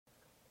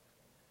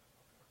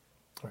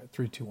All right,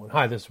 3, 2, 1.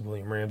 Hi, this is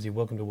William Ramsey.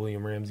 Welcome to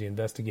William Ramsey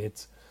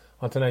Investigates.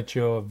 On tonight's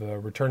show, of a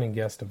returning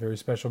guest, a very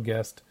special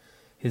guest.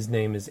 His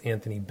name is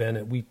Anthony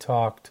Bennett. We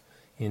talked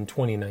in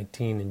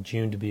 2019, in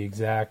June to be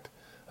exact,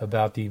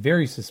 about the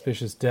very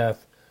suspicious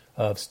death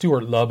of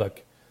Stuart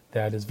Lubbock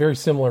that is very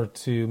similar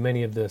to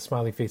many of the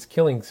smiley face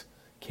killings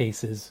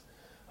cases.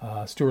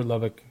 Stuart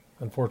Lubbock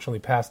unfortunately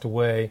passed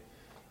away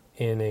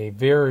in a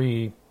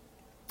very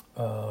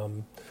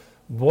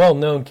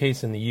well-known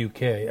case in the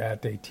UK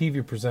at a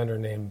TV presenter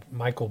named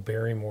Michael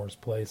Barrymore's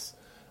place,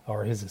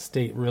 or his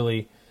estate,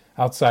 really,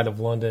 outside of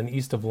London,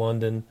 east of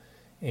London,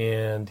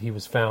 and he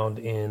was found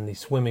in the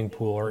swimming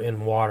pool or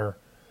in water.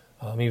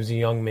 He was a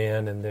young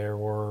man, and there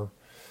were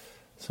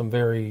some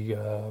very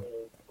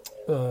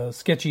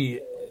sketchy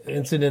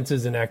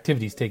incidences and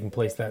activities taking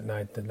place that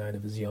night, the night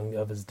of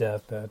his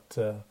death,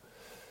 that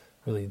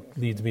really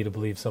leads me to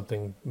believe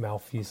something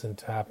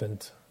malfeasant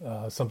happened,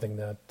 something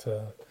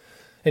that...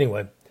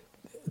 Anyway,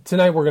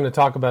 tonight we're going to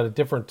talk about a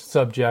different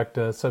subject,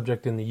 a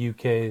subject in the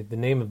UK. The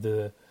name of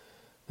that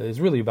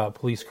is really about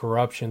police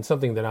corruption,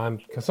 something that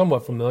I'm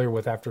somewhat familiar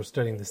with after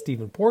studying the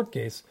Stephen Port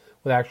case,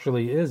 which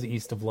actually is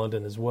east of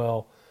London as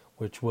well,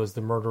 which was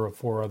the murder of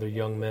 4 other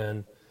young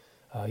men.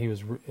 There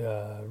was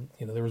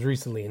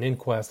recently an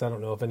inquest. I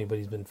don't know if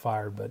anybody's been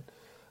fired, but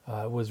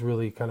it was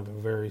really kind of a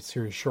very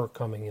serious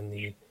shortcoming in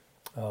the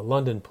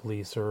London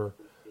police, or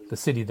the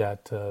city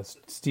that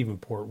Stephen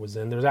Port was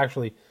in. There's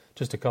actually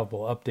just a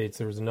couple updates.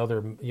 There was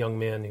another young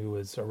man who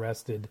was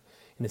arrested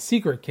in a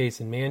secret case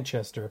in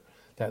Manchester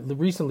that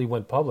recently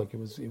went public.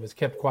 It was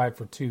kept quiet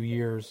for 2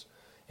 years,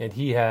 and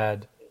he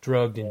had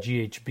drugged and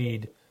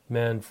GHB'd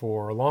men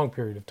for a long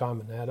period of time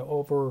and had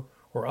over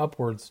or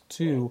upwards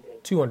to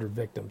 200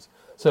 victims.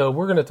 So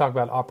we're going to talk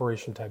about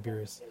Operation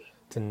Tiberius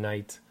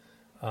tonight.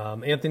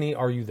 Anthony,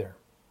 are you there?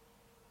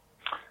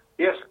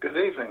 Yes, good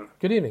evening.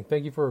 Good evening.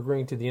 Thank you for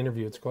agreeing to the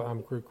interview.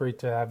 I'm great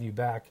to have you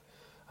back.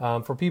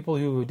 For people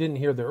who didn't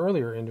hear the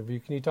earlier interview,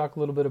 can you talk a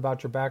little bit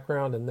about your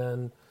background and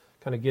then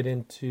kind of get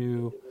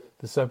into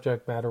the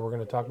subject matter we're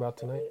going to talk about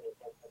tonight?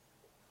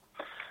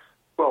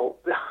 Well,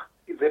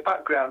 the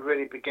background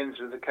really begins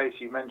with the case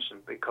you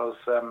mentioned, because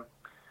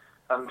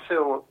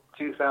until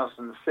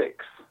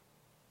 2006,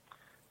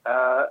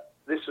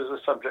 this was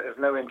a subject of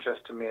no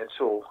interest to me at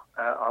all.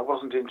 I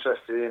wasn't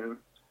interested in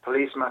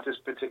police matters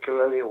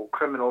particularly, or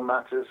criminal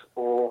matters,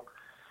 or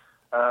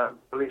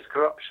police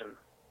corruption.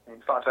 In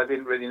fact, I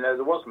didn't really know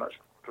there was much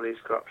police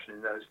corruption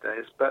in those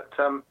days. But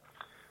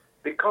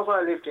because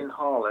I lived in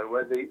Harlow,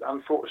 where the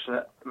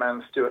unfortunate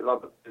man Stuart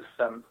Lubbock was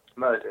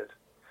murdered,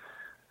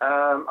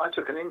 I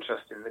took an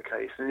interest in the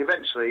case. And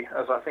eventually,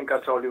 as I think I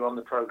told you on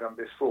the program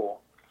before,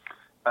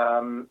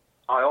 I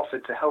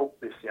offered to help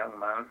this young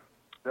man,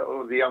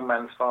 or the young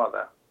man's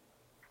father.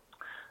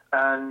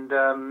 And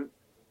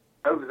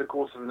over the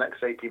course of the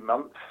next 18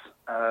 months,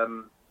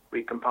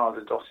 we compiled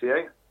a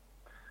dossier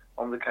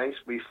on the case.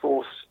 We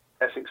forced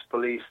Essex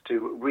Police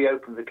to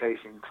reopen the case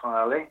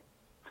entirely.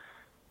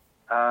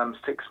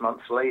 6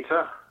 months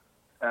later,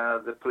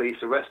 the police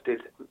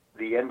arrested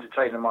the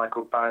entertainer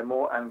Michael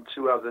Barrymore and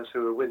 2 others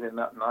who were with him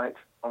that night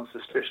on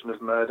suspicion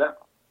of murder.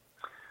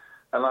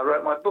 And I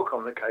wrote my book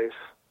on the case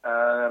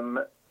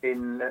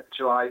in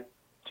July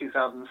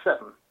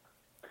 2007.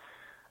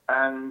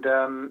 And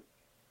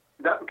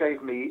that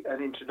gave me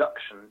an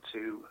introduction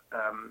to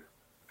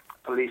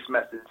police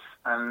methods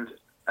and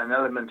an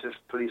element of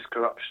police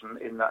corruption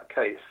in that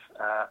case.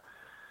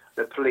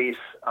 The police,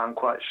 I'm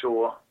quite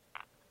sure,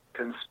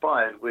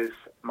 conspired with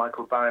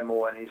Michael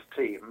Barrymore and his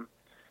team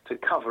to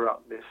cover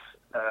up this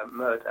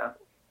murder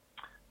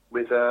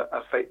with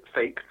a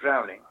fake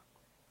drowning.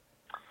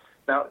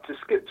 Now, to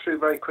skip through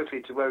very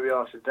quickly to where we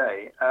are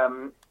today,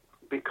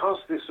 because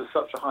this was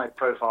such a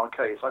high-profile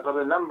case, I got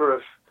a number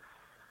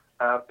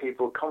of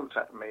people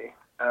contact me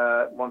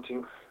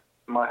wanting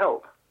my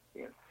help,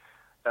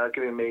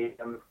 giving me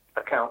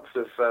accounts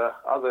of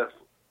other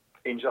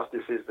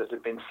injustices that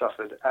have been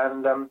suffered.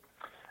 And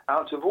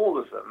out of all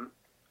of them,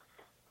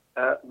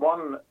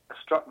 one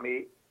struck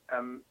me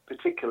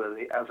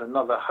particularly as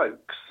another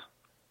hoax,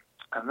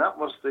 and that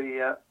was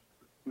the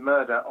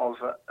murder of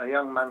a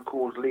young man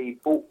called Lee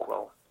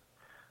Balkwell.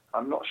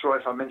 I'm not sure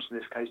if I mentioned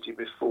this case to you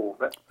before,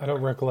 but I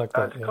don't recollect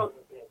that.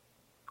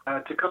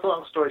 To cut a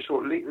long story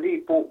short,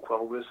 Lee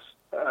Balkwell was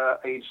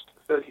aged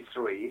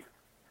 33.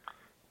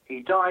 He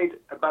died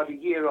about a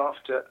year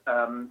after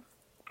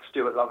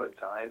Stuart Lubbock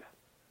died,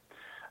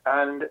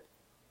 and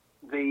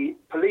the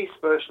police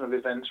version of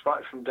events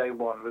right from day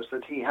one was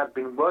that he had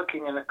been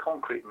working in a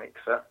concrete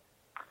mixer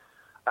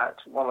at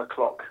 1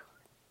 o'clock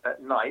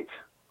at night,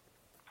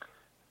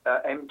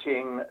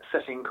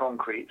 setting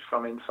concrete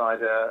from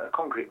inside a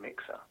concrete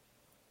mixer.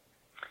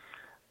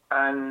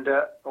 And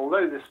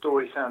although this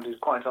story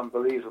sounded quite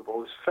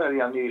unbelievable, it's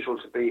fairly unusual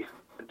to be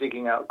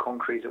digging out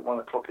concrete at 1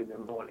 o'clock in the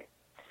morning.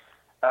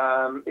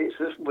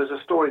 It was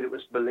a story that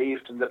was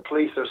believed, and the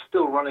police are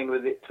still running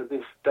with it to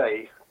this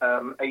day,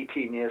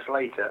 18 years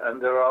later.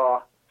 And there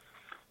are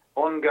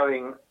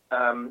ongoing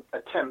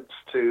attempts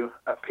to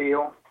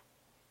appeal,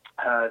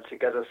 to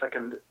get a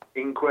second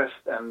inquest,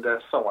 and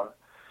so on.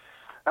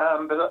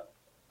 But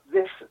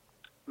this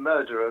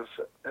murder of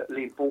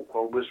Lee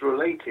Borkwell was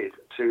related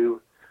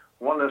to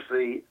one of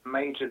the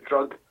major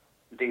drug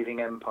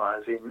dealing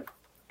empires in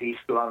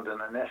East London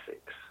and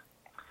Essex.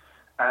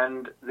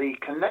 And the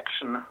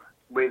connection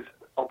with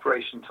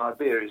Operation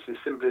Tiberius is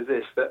simply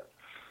this, that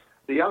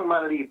the young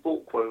man Lee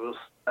Borkwell was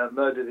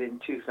murdered in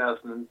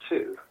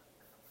 2002.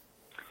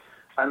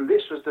 And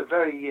this was the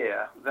very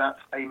year that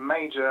a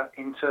major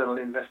internal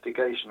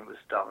investigation was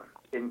done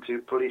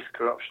into police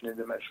corruption in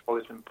the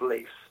Metropolitan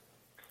Police,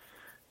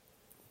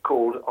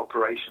 called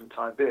Operation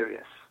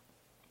Tiberius.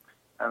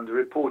 And the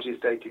report is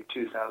dated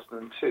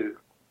 2002.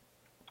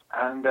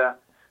 And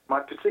my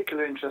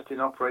particular interest in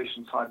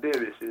Operation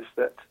Tiberius is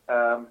that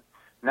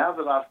now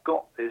that I've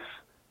got this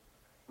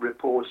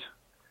report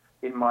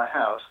in my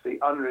house, the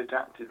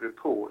unredacted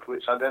report,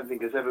 which I don't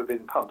think has ever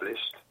been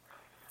published,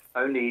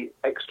 only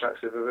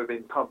extracts have ever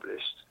been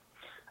published,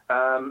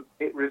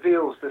 it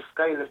reveals the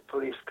scale of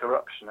police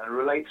corruption and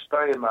relates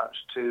very much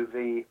to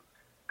the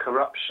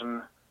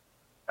corruption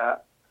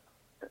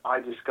I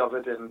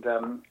discovered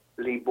and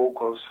Lee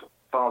Borkwell's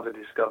father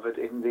discovered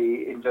in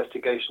the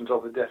investigations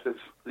of the death of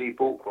Lee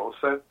Borkwell.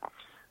 So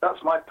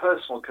that's my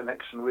personal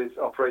connection with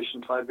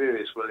Operation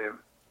Tiberius, William.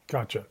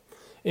 Gotcha.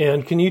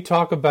 And can you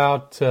talk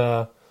about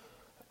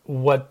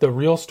what the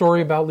real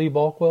story about Lee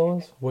Borkwell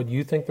is? What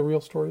you think the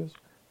real story is?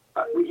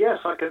 Yes,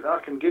 I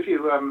can give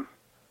you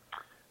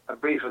a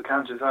brief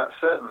account of that,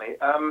 certainly.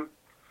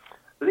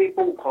 Lee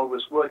Borkwell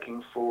was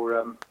working for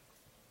a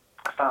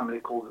family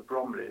called the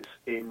Bromleys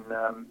in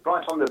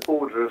right on the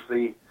border of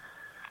the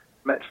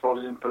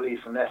Metropolitan Police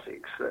and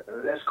Essex.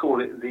 Let's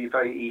call it the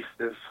very east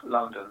of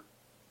London.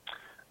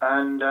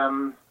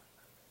 And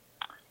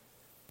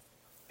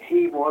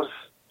he was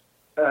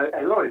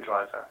a lorry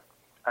driver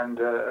and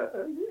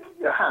a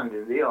hand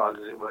in the yard,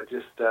 as it were,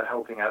 just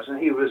helping out. And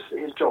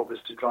his job was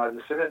to drive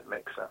the cement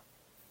mixer.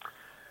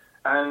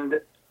 And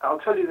I'll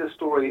tell you the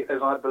story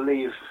as I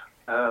believe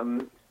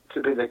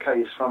to be the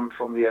case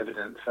from the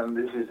evidence. And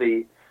this is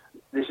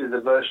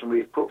the version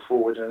we've put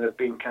forward and have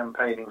been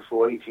campaigning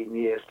for 18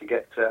 years to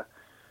get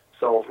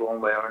solved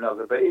one way or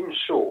another. But in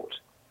short,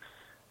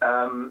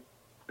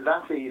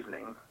 that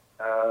evening,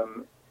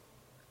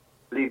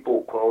 Lee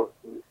Borkwell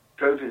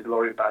drove his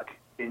lorry back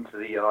into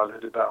the yard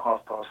at about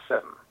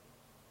 7:30.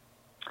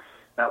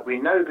 Now we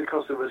know,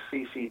 because there was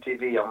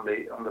CCTV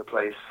on the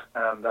place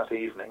that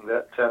evening,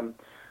 that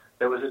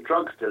there was a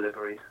drugs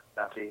delivery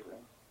that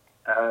evening,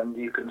 and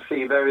you can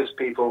see various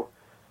people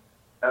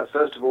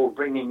first of all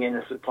bringing in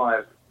a supply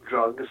of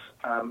drugs,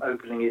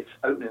 opening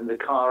the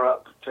car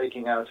up,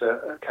 taking out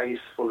a case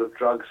full of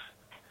drugs,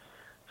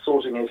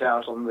 sorting it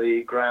out on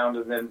the ground,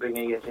 and then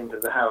bringing it into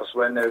the house,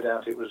 where no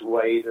doubt it was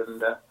weighed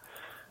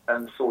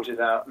and sorted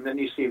out. And then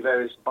you see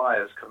various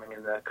buyers coming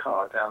in their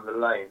car down the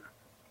lane.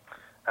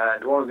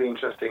 And one of the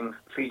interesting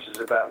features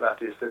about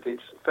that is that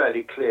it's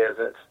fairly clear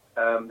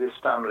that this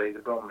family, the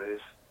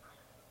Bromleys,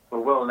 were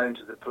well known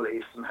to the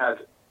police and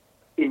had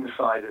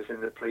insiders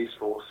in the police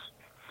force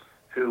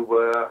who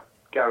were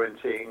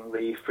guaranteeing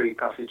the free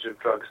passage of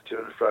drugs to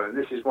and fro. And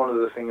this is one of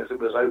the things that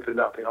was opened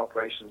up in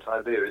Operation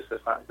Tiberius, the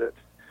fact that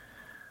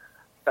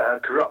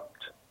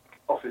corrupt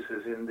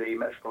officers in the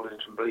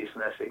Metropolitan Police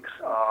in Essex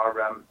are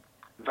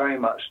very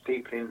much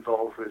deeply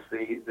involved with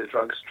the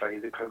drugs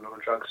trade, the criminal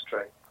drugs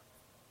trade.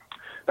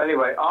 But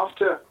anyway,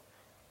 after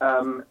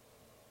 2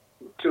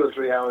 or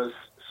 3 hours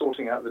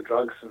sorting out the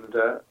drugs and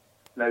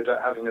no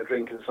doubt having a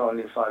drink and so on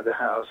inside the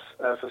house,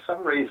 for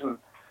some reason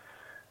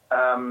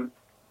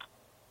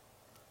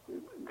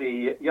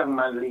the young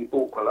man Lee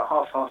Borkwell at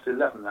 11:30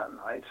 that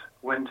night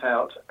went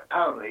out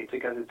apparently to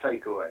get a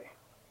takeaway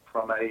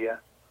from a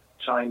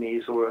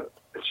Chinese or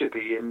a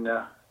chippy in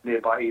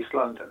nearby East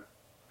London.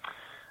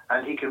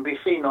 And he can be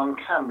seen on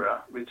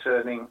camera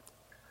returning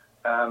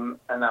an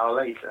hour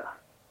later,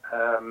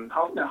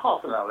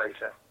 half an hour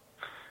later.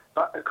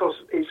 But of course,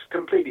 it's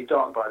completely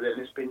dark by then.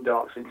 It's been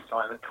dark since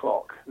 9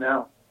 o'clock.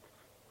 Now,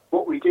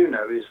 what we do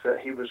know is that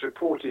he was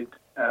reported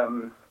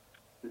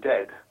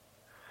dead,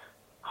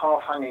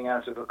 half hanging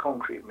out of a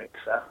concrete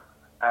mixer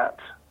at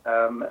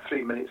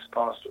 3 minutes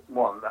past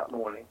 1 that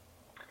morning.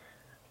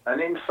 And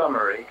in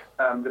summary,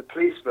 the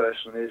police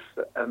version is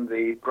and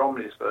the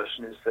Bromley's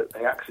version is that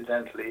they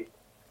accidentally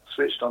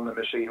switched on the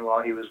machine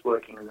while he was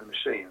working in the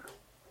machine,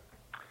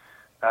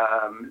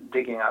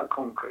 digging out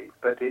concrete.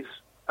 But it's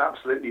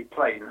absolutely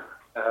plain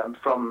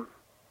from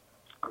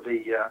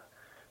the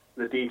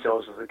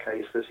details of the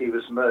case that he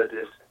was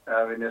murdered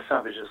in a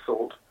savage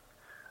assault,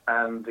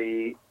 and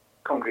the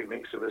concrete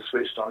mixer was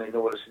switched on in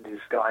order to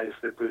disguise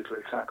the brutal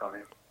attack on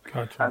him.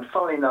 Gotcha. And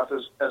funnily enough,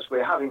 as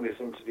we're having this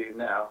interview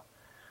now,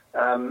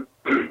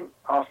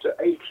 after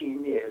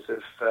 18 years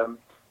of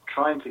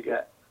trying to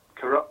get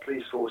corrupt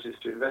police forces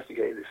to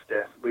investigate this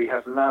death, we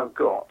have now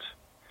got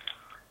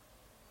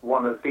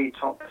one of the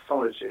top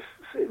pathologists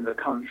in the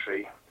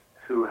country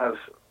who has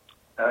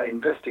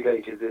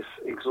investigated this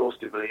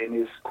exhaustively and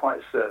is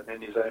quite certain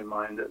in his own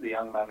mind that the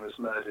young man was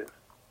murdered.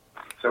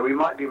 So we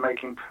might be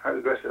making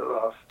progress at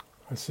last.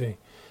 I see.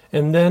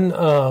 And then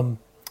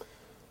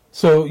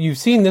So you've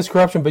seen this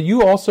corruption, but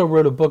you also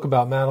wrote a book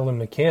about Madeleine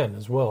McCann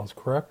as well, is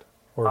correct?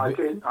 Or I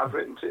did. I've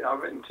written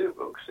two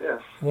books,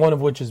 yes. One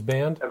of which is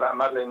banned? About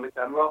Madeleine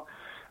McCann. Well,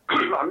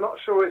 I'm not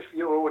sure if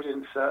your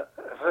audience have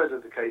heard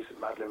of the case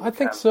of Madeleine McCann. I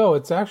think so.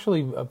 It's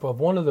actually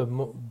one of the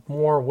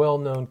more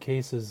well-known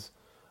cases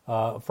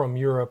from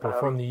Europe or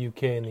from the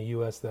UK and the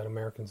US that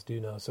Americans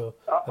do know. So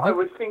I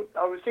would think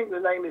the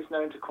name is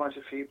known to quite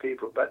a few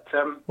people. But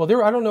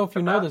well, I don't know if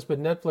you know this, but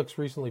Netflix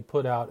recently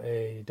put out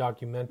a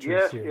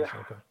documentary series. Yeah.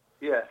 Okay.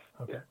 Yes.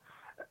 Okay. Yeah.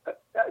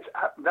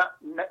 That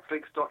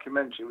Netflix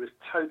documentary was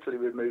totally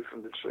removed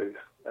from the truth.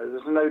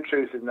 There's no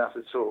truth in that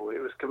at all. It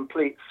was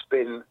complete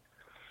spin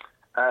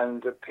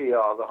and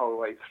PR the whole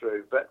way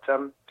through. But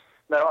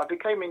no, I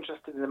became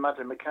interested in the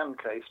Madeleine McCann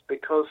case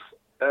because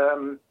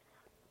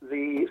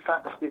the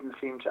facts didn't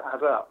seem to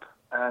add up.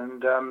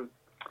 And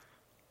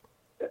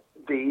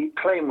the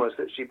claim was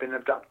that she'd been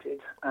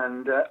abducted.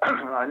 And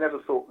I never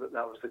thought that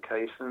was the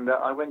case. And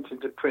I went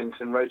into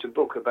print and wrote a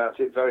book about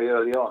it very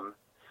early on,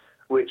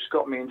 which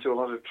got me into a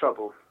lot of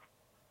trouble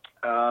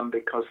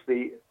because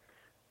the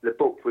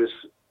book was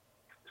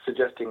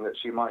suggesting that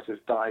she might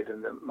have died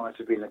and that might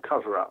have been a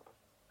cover-up.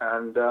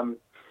 And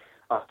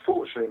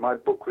unfortunately, my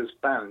book was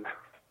banned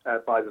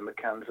by the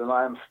McCanns, and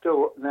I am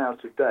still now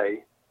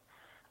today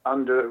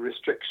under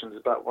restrictions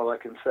about what I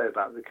can say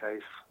about the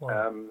case.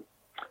 Wow.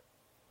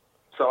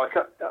 So I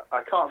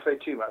can't say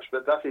too much,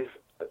 but that is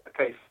a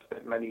case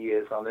that many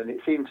years on, and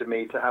it seemed to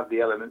me to have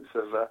the elements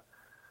of a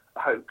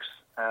hoax.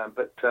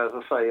 But as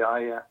I say,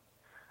 I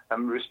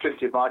am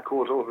restricted by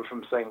court order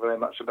from saying very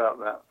much about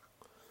that.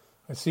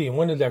 I see. And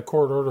when did that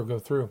court order go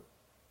through?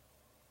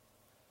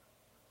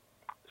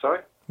 Sorry?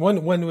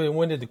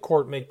 When did the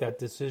court make that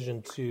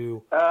decision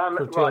to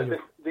curtail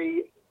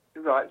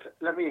Right.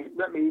 Let me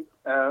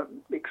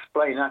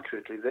explain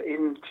accurately that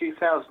in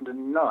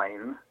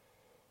 2009,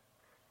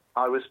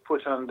 I was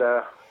put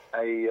under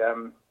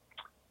a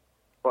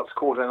what's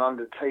called an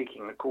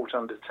undertaking, a court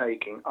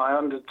undertaking. I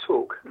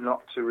undertook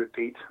not to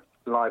repeat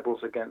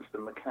libels against the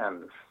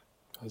McCanns.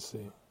 I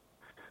see.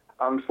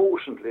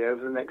 Unfortunately,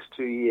 over the next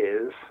 2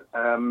 years,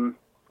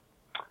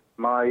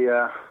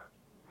 my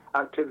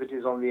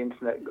activities on the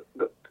internet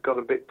got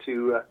a bit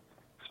too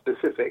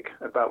specific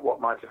about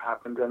what might have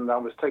happened, and I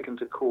was taken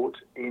to court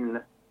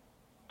in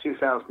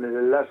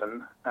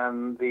 2011,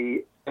 and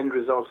the end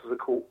result of the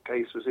court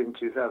case was in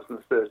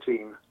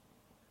 2013.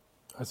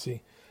 I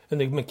see. And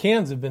the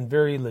McCanns have been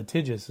very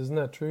litigious, isn't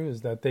that true?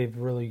 Is that they've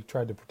really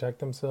tried to protect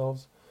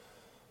themselves?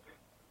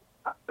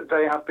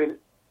 They have been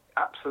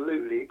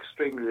absolutely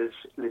extremely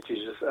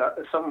litigious.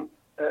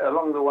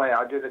 Along the way,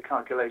 I did a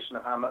calculation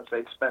of how much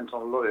they'd spent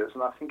on lawyers,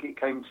 and I think it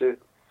came to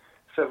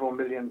several £1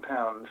 million.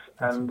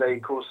 And they,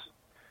 of course,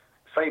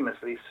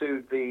 famously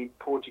sued the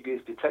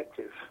Portuguese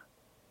detective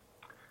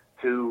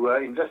who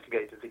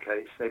investigated the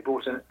case. They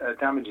brought a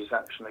damages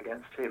action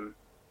against him,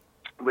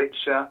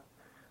 which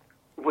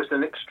was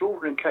an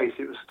extraordinary case.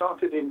 It was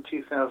started in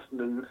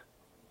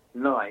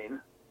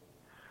 2009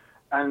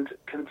 and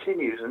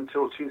continued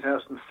until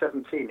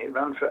 2017. It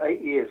ran for 8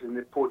 years in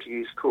the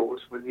Portuguese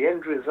courts, with the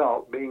end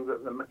result being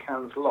that the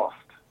McCanns lost.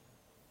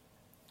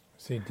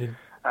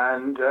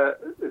 And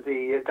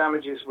the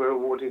damages were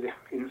awarded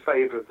in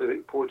favour of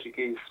the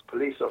Portuguese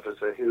police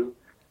officer, who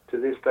to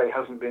this day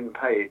hasn't been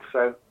paid.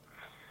 So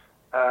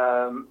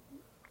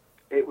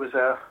it was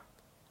a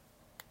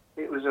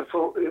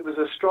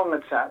strong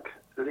attack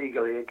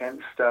legally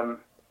against the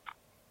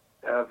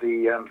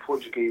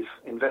Portuguese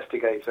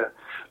investigator.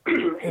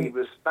 He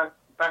was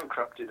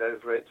bankrupted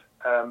over it,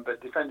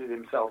 but defended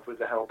himself with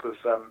the help of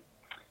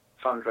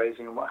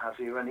fundraising and what have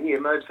you, and he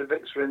emerged the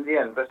victor in the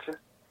end.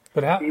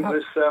 But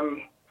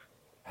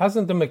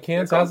hasn't the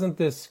McCanns, hasn't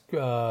this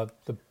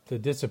the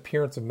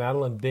disappearance of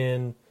Madeleine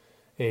been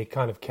a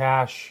kind of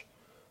cash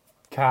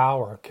cow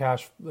or a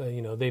cash?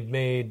 They've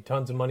made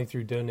tons of money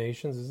through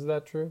donations. Is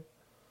that true?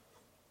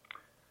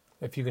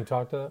 If you can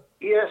talk to that.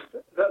 Yes,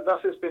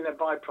 that has been a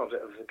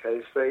byproduct of the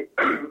case. The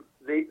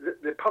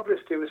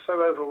publicity was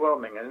so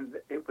overwhelming, and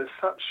it was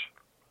such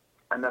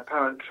an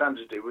apparent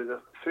tragedy with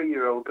a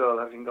 3-year-old girl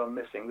having gone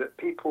missing, that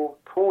people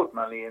poured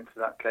money into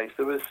that case.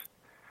 There was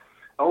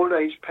old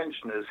age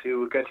pensioners who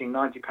were getting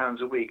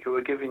 £90 a week who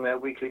were giving their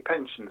weekly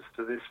pensions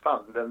to this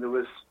fund, and there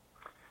was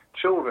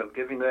children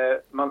giving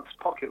their month's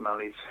pocket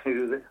money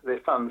to the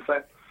fund.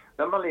 So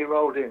the money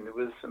rolled in. There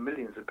was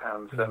millions of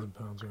pounds, right,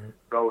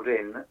 rolled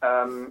in.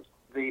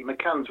 The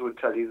McCanns would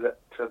tell you that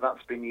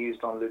that's been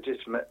used on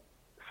legitimate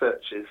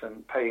searches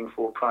and paying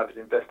for private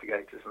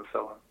investigators and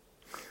so on.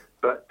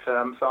 But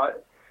so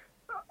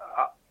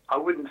I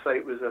wouldn't say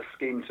it was a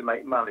scheme to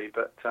make money,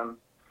 but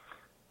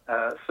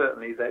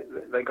certainly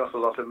they got a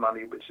lot of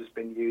money which has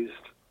been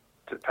used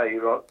to pay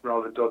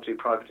rather dodgy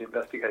private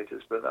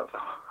investigators, but that's a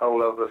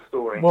whole other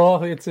story.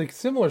 Well, it's a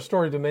similar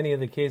story to many of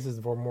the cases,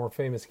 or more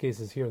famous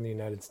cases here in the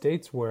United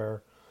States,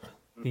 where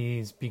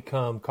these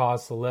become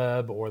cause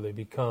celeb, or they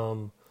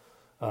become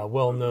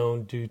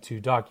well-known due to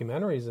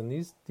documentaries, and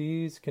these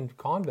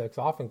convicts,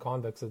 often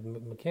convicts of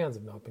McCann's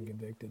have not been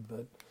convicted,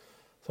 but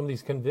some of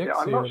these convicts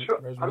I'm not sure.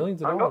 there's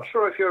millions of I'm dollars. not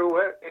sure if you're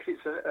aware if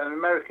it's an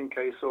American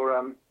case or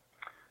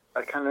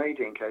a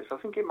Canadian case. I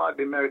think it might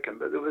be American,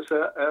 but there was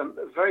a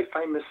very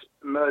famous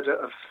murder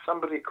of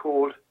somebody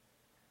called.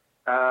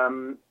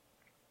 The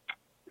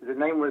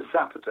name was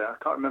Zapata. I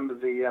can't remember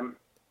the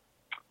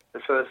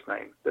first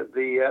name, but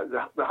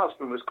the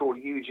husband was called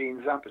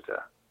Eugene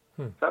Zapata.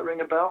 Does that ring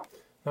a bell?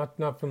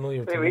 Not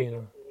familiar to me.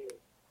 No.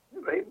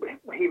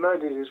 He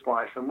murdered his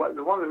wife, and one of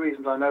the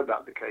reasons I know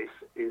about the case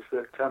is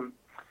that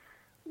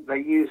they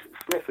used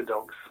sniffer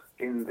dogs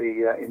in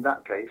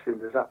that case, in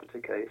the Zapata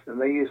case, and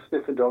they used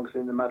sniffer dogs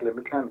in the Madeleine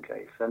McCann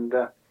case. And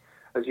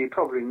as you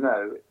probably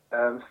know,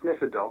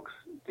 sniffer dogs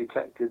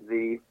detected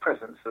the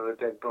presence of a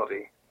dead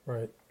body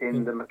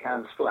in the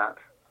McCann's flat.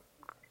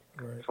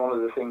 Right. It's one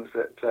of the things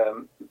that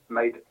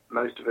made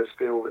most of us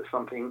feel that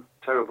something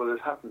terrible has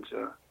happened to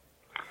her.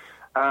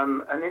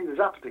 And in the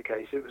Zapata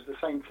case, it was the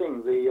same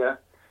thing. The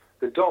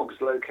dogs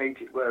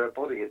located where a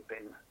body had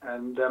been,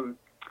 and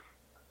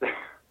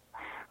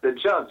the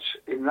judge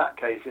in that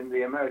case, in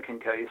the American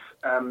case,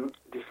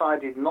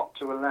 decided not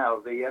to allow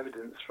the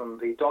evidence from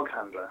the dog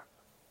handler.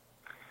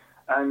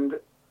 And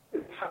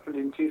this happened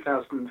in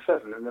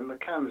 2007, and the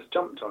McCanns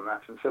jumped on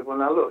that and said, well,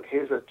 now look,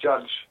 here's a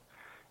judge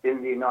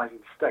in the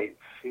United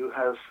States who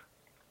has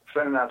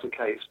thrown out a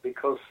case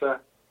because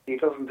he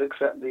doesn't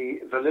accept the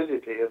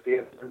validity of the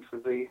evidence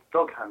of the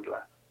dog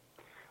handler.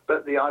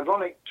 But the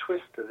ironic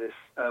twist to this,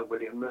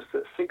 William, was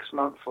that 6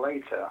 months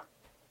later,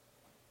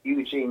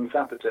 Eugene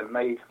Zapata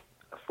made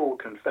a full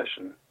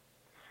confession,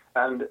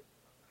 and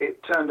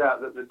it turned out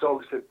that the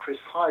dogs had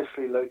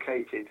precisely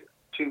located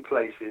 2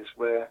 places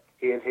where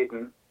he had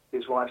hidden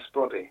his wife's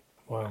body.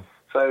 Wow.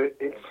 So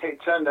it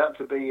turned out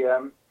to be,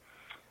 let's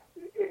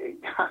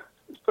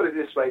put it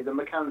this way, the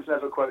McCanns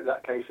never quote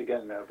that case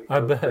again now.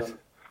 Because,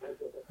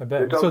 I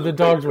bet. So the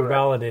dogs were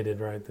validated,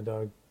 right?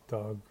 The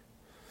dog.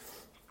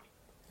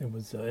 It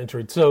was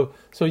entered. So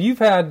you've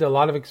had a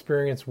lot of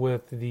experience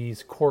with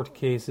these court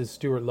cases,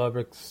 Stuart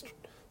Lubbock's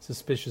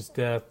suspicious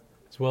death,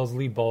 as well as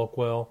Lee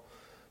Bulkwell,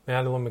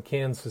 Madeleine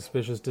McCann's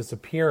suspicious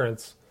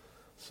disappearance.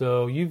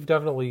 So you've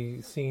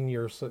definitely seen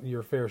your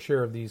fair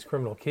share of these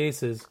criminal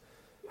cases.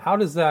 How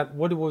does that?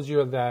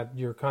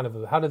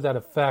 How did that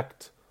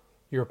affect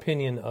your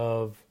opinion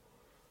of,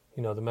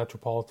 the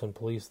Metropolitan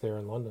Police there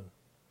in London?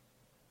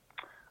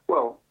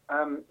 Well,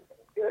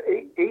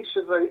 each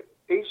of those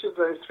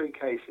 3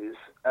 cases,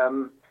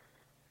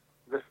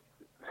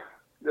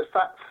 the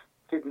facts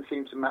didn't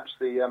seem to match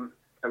the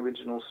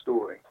original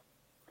story.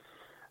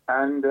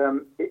 And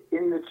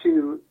in the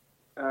 2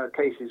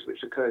 cases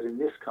which occurred in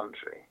this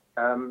country,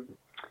 and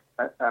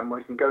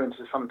we can go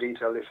into some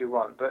detail if you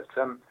want, but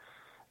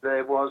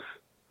there was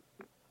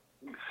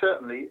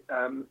certainly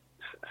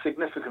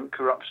significant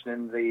corruption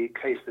in the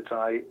case that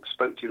I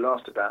spoke to you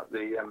last about,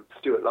 the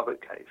Stuart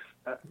Lubbock case.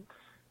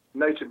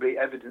 Notably,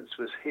 evidence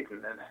was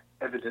hidden and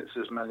evidence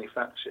was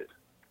manufactured.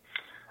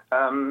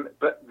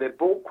 But the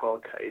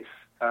Bulkwell case,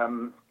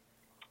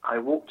 I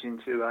walked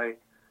into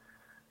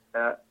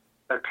a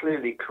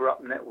clearly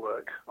corrupt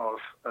network of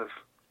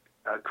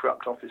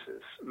corrupt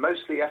officers,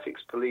 mostly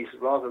ethics police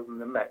rather than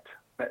the Met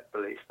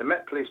Police. The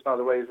Met Police, by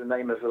the way, is the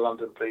name of the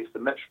London Police, the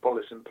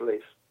Metropolitan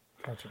Police.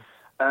 Gotcha.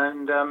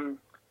 And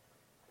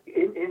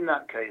in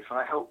that case,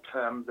 I helped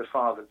the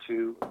father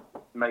to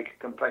make a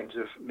complaint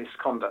of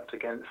misconduct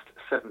against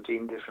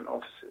 17 different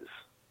officers.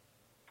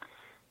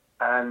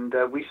 And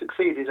we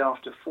succeeded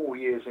after 4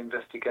 years'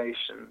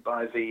 investigation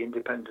by the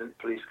Independent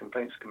Police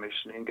Complaints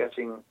Commission in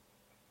getting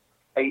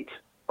 8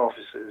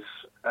 officers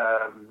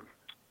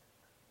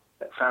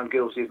found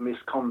guilty of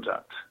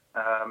misconduct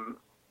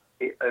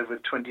over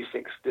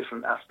 26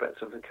 different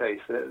aspects of the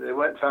case. They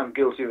weren't found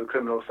guilty of a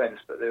criminal offence,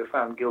 but they were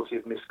found guilty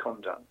of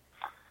misconduct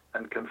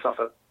and can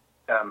suffer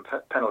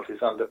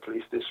penalties under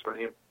police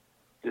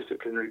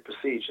disciplinary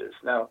procedures.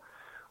 Now,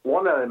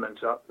 one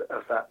element of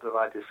that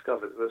I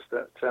discovered was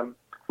that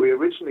we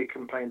originally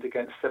complained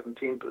against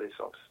 17 police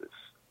officers,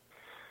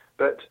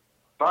 but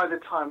by the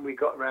time we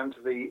got around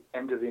to the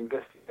end of the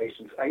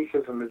investigations, 8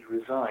 of them had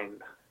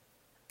resigned.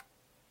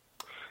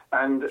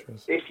 And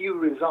if you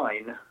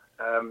resign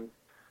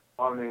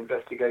while the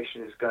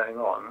investigation is going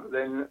on,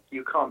 then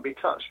you can't be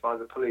touched by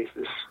the police.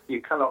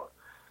 You cannot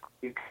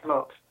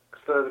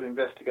further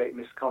investigate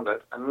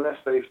misconduct unless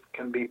they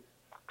can be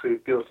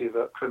proved guilty of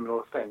a criminal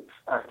offence.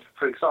 And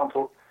for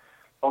example,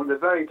 on the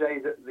very day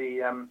that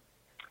the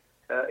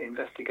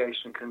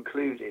investigation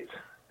concluded,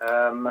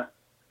 one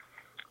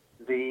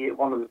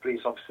of the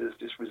police officers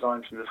just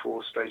resigned from the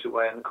force straight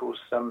away, and of course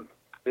on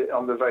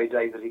the very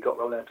day that he got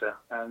the letter,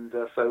 and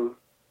so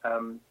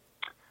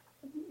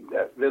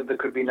there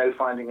could be no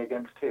finding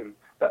against him.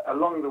 But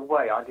along the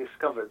way, I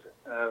discovered,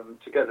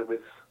 together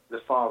with the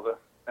father,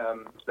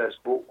 Les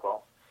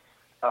Bulkwell,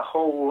 a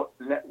whole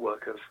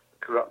network of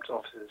corrupt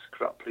officers,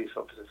 corrupt police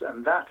officers,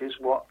 and that is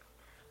what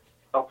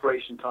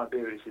Operation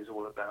Tiberius is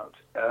all about.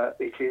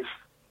 It is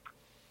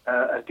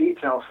a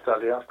detailed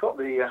study. I've got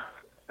the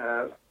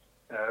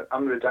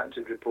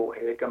unredacted report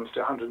here. It comes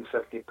to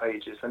 170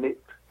 pages, and it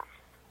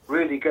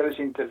really goes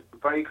into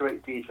very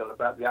great detail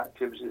about the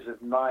activities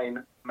of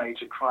 9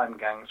 major crime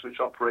gangs which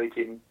operate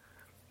in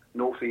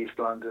North East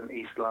London,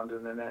 East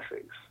London, and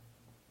Essex.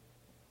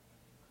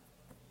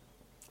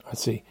 I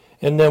see.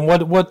 And then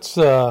what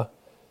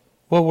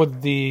were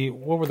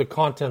the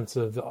contents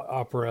of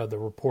the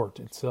report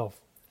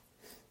itself?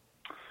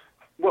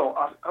 Well,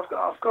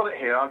 I've got it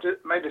here. I've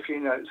just made a few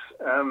notes,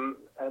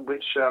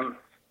 which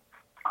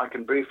I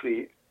can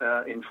briefly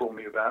inform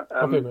you about.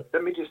 Okay,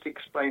 let me just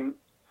explain.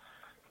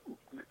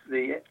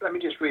 Let me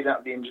just read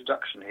out the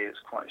introduction here. It's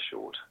quite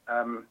short.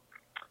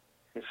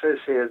 It says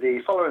here,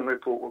 the following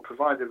report will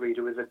provide the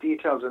reader with a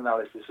detailed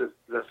analysis of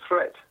the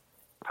threat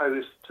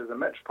posed to the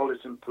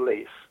Metropolitan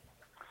Police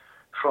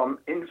from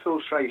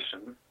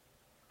infiltration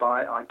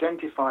by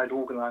identified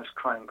organised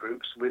crime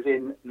groups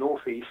within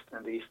North East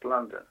and East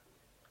London.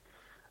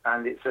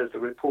 And it says the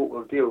report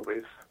will deal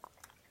with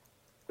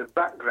the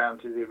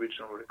background to the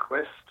original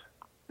request,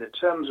 the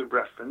terms of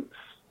reference,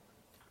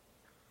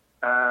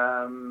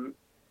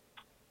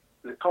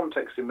 the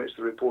context in which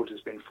the report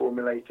has been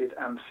formulated,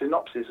 and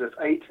synopsis of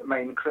 8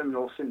 main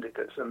criminal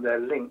syndicates and their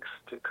links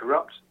to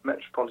corrupt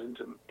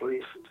Metropolitan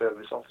Police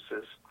Service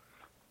officers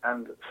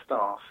and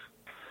staff.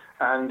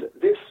 And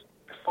this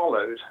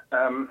followed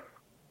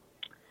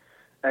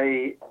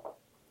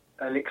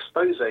an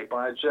expose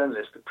by a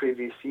journalist the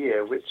previous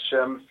year, which,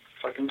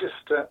 if I can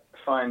just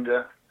find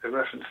a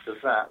reference to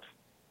that,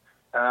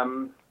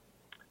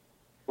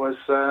 was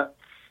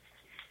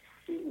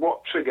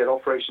what triggered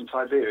Operation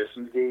Tiberius.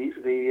 And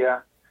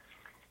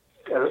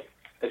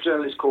a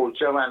journalist called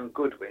Joanne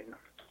Goodwin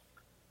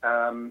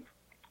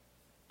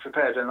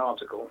prepared an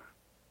article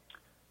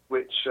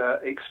which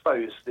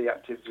exposed the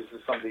activities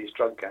of some of these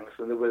drug gangs.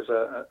 And there was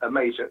a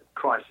major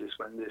crisis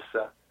when this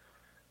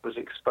was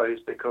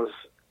exposed, because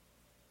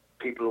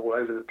people all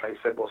over the place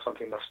said, well,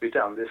 something must be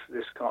done.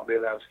 This can't be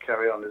allowed to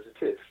carry on as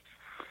it is.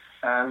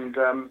 And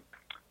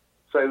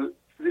so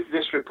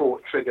this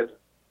report triggered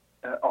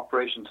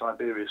Operation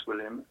Tiberius,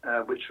 William,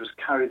 which was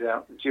carried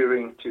out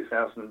during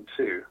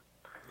 2002.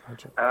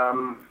 Gotcha.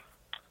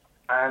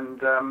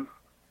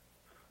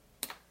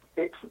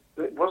 It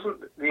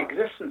wasn't, the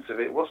existence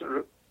of it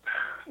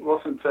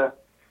wasn't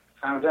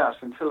found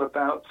out until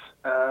about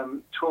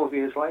 12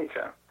 years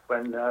later,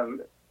 when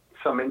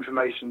some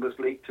information was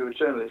leaked to a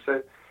journalist.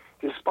 So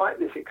despite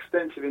this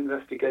extensive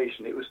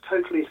investigation, it was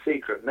totally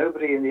secret.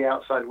 Nobody in the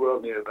outside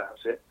world knew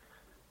about it.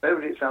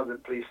 Nobody outside the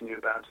police knew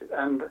about it.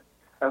 And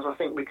as I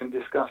think we can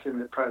discuss in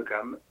the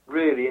programme,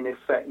 really, in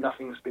effect,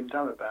 nothing's been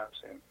done about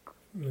it.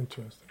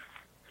 Interesting.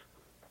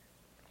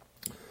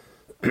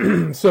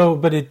 So,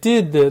 but it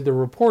did, the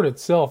report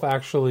itself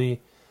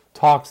actually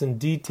talks in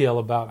detail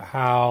about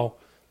how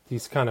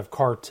these kind of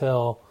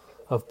cartel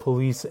of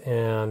police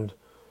and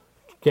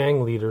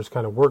gang leaders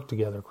kind of work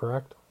together,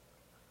 correct?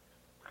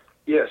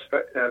 Yes,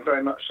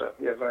 very much so.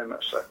 Yeah, very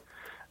much so.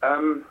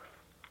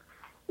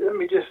 Let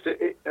me just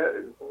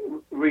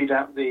read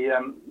out the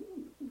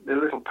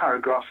little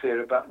paragraph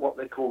here about what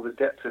they call the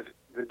depth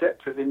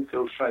of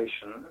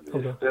infiltration.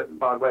 Okay.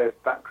 By way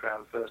of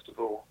background, first of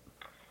all.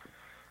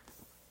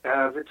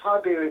 The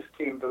Tiberius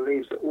team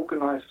believes that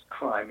organised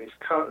crime is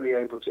currently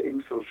able to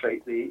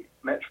infiltrate the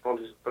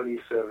Metropolitan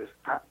Police Service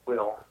at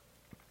will.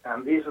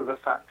 And these are the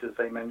factors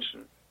they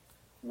mention.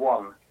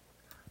 1.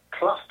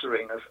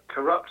 Clustering of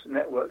corrupt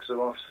networks of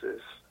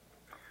officers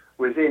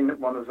within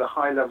one of the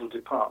high-level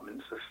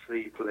departments of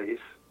the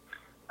police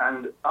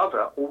and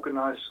other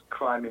organised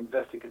crime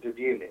investigative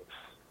units.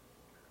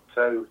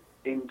 So,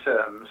 in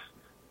terms,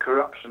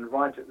 corruption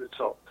right at the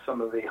top,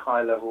 some of the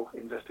high-level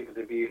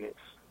investigative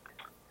units.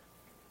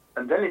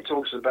 And then it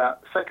talks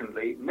about,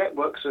 secondly,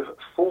 networks of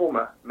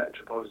former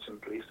Metropolitan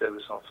Police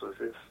Service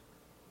officers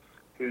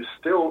who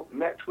still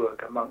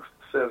network amongst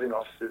serving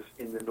officers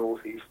in the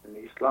North East and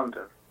East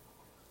London.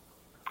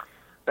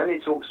 Then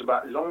it talks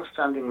about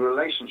long-standing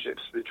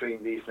relationships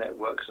between these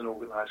networks and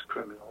organised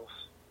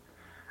criminals.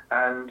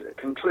 And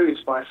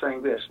concludes by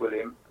saying this,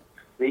 William: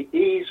 the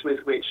ease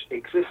with which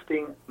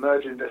existing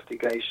murder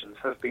investigations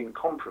have been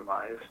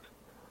compromised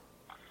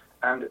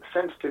and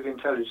sensitive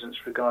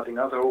intelligence regarding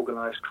other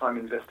organised crime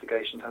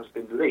investigation has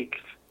been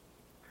leaked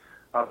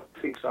are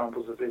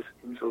examples of this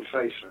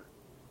infiltration.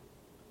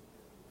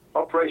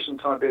 Operation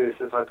Tiberius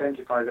has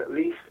identified at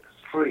least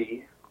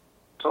 3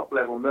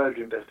 top-level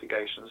murder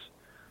investigations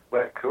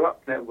where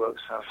corrupt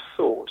networks have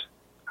sought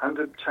and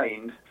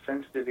obtained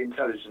sensitive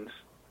intelligence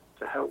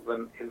to help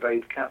them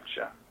evade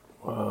capture.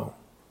 Wow.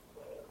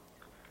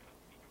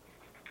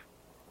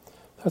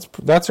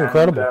 That's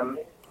incredible.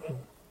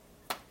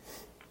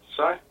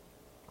 Sorry?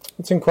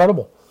 It's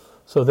incredible.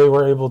 So they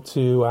were able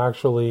to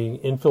actually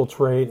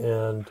infiltrate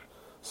and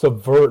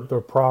subvert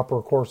the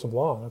proper course of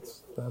law.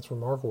 That's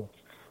remarkable.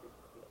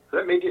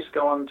 Let me just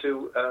go on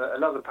to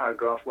another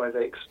paragraph where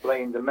they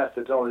explain the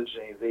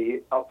methodology,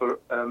 the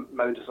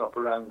modus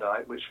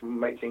operandi, which will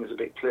make things a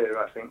bit clearer,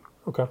 I think.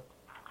 Okay.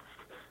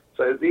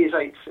 So these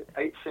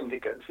eight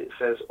syndicates, it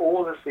says,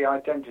 all of the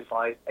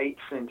identified 8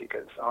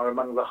 syndicates are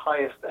among the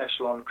highest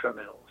echelon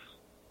criminals.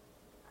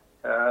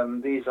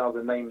 These are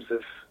the names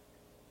of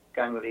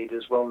gang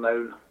leaders well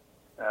known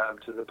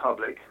to the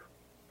public,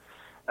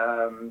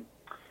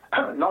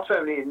 not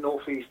only in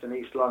North East and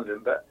East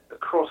London, but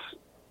across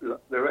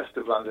the rest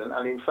of London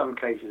and in some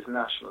cases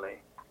nationally.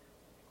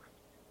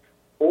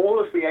 All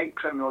of the 8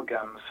 criminal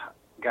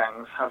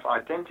gangs have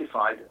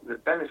identified the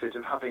benefit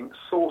of having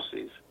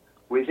sources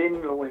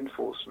within law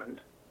enforcement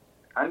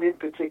and in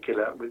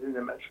particular within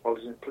the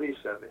Metropolitan Police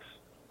Service.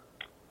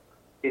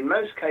 In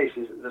most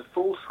cases, the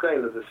full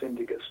scale of the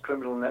syndicate's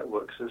criminal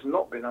networks has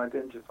not been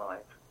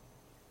identified.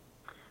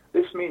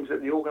 This means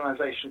that the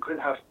organisation could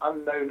have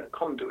unknown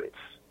conduits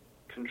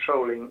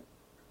controlling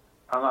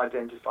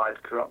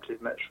unidentified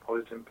corrupted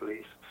Metropolitan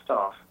Police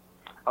staff.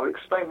 I'll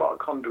explain what a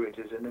conduit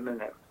is in a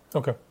minute.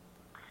 Okay.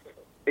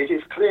 It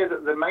is clear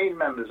that the main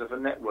members of a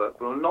network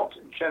will not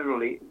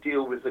generally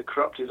deal with the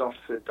corrupted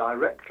officer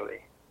directly.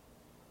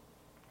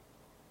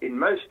 In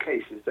most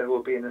cases, there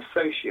will be an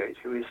associate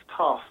who is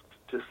tasked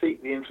to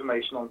seek the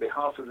information on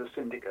behalf of the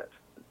syndicate,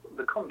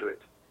 the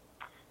conduit.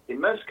 In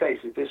most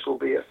cases, this will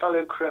be a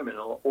fellow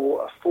criminal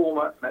or a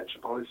former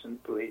Metropolitan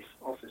Police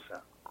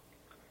officer.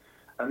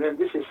 And then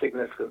this is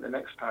significant, the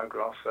next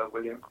paragraph,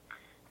 William.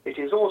 It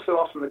is also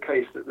often the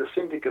case that the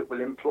syndicate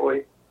will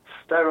employ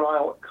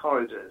sterile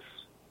corridors,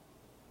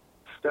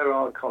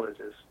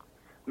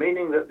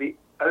 meaning that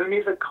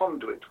only the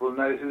conduit will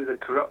know who the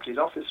corrupted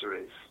officer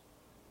is.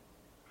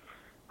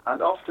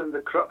 And often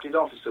the corrupted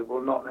officer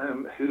will not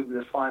know who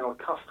the final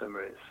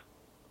customer is.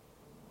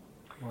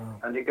 Wow.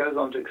 And it goes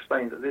on to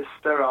explain that this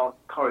sterile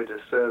corridor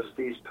serves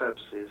these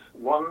purposes.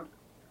 1,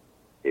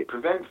 it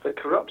prevents the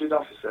corrupted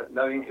officer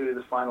knowing who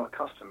the final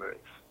customer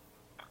is.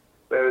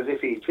 Whereas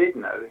if he did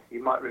know, he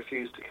might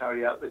refuse to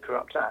carry out the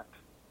corrupt act.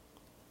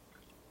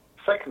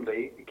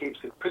 Secondly, it keeps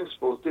the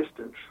principals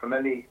distant from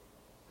any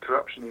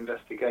corruption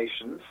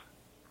investigations.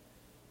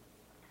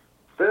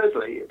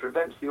 Thirdly, it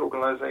prevents the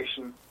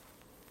organisation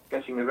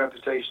getting the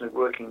reputation of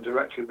working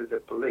directly with the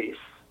police.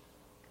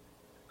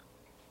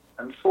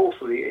 And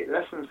fourthly, it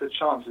lessens the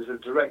chances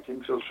of direct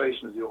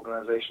infiltration of the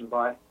organisation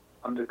by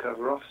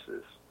undercover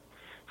officers.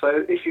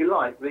 So, if you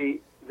like,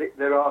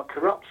 there are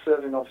corrupt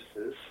serving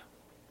officers,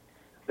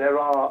 there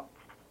are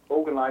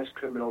organised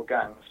criminal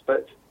gangs,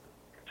 but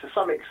to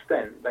some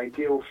extent they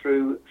deal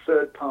through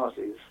third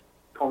parties,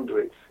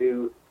 conduits,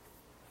 who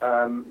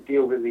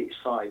deal with each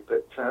side,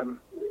 but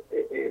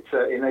it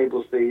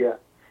enables the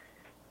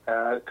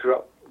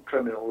corrupt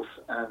criminals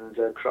and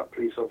corrupt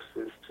police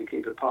officers to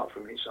keep apart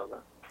from each other.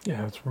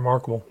 Yeah, it's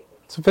remarkable.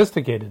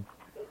 Sophisticated.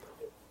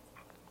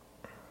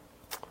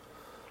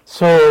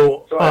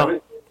 So,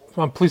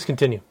 please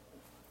continue.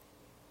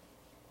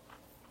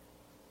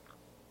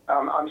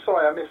 I'm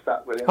sorry I missed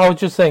that, William. I was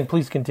just saying,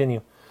 please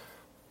continue.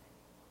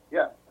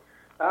 Yeah.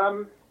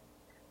 I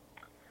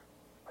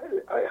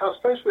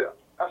suppose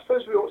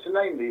we ought to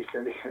name these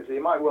syndicates.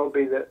 It might well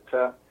be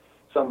that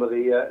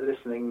somebody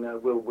listening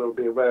will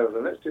be aware of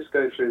them. Let's just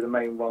go through the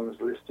main ones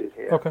listed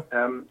here. Okay.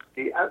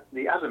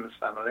 The Adams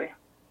family,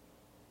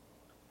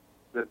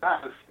 the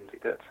Batter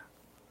Syndicate,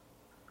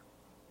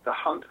 the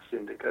Hunt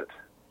Syndicate,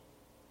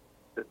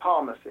 the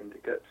Palmer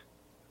Syndicate,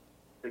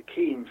 the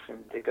Keene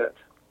Syndicate,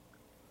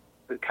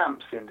 the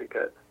Camp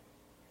Syndicate,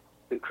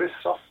 the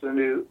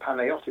Chrysostonou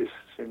Panayotis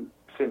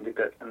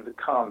Syndicate, and the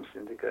Khan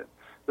Syndicate.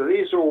 So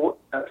these are all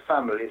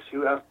families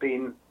who have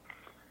been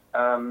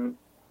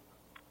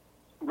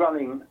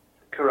running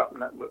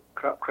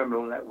corrupt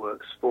criminal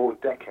networks for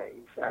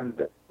decades.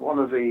 And one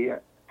of the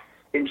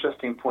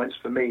interesting points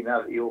for me,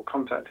 now that you're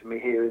contacting me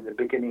here in the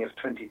beginning of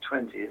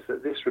 2020, is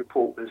that this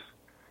report was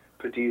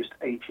produced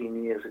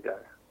 18 years ago.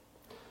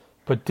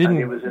 But and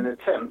it was an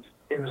attempt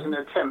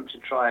to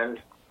try and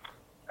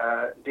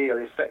deal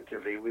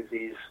effectively with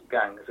these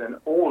gangs, and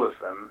all of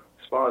them,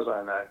 as far as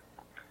I know,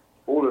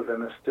 all of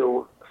them are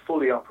still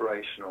fully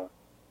operational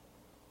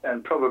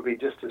and probably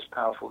just as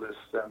powerful as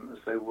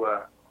they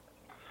were.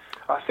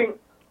 I think,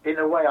 in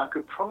a way, I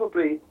could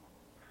probably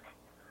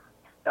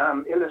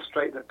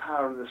illustrate the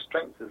power and the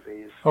strength of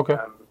these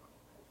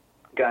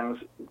gangs,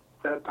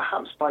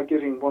 perhaps by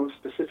giving one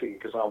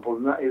specific example,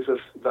 and that is of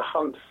the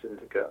Hunt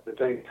Syndicate, the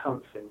David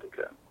Hunt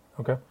Syndicate.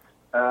 Okay.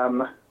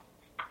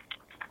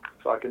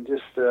 So I can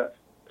just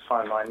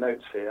find my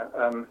notes here.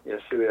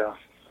 Yes, here we are.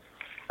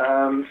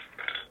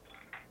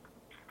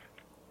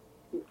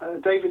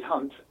 David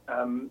Hunt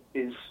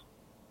is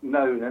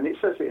known, and it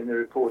says it in the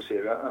report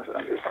here.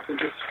 If I can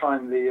just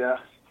find the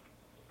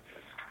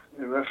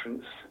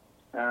reference.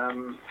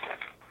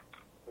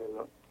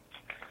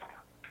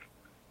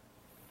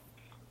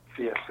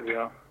 Yes, here we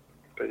are,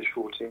 page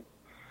 14.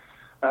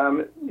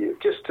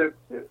 Just to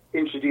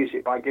introduce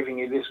it by giving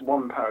you this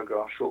one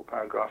paragraph, short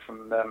paragraph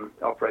from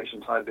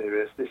Operation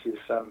Tiberius, this is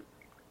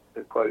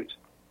the quote.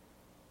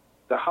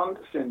 The Hunt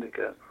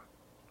Syndicate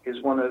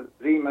is one of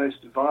the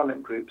most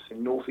violent groups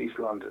in northeast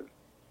London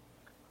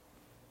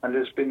and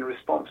has been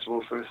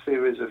responsible for a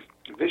series of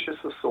vicious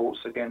assaults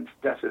against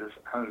debtors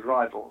and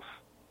rivals.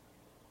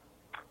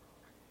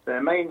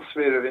 Their main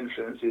sphere of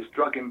influence is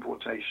drug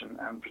importation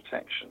and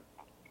protection.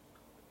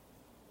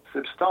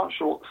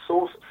 Substantial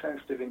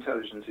source-sensitive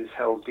intelligence is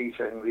held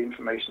detailing the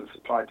information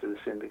supplied to the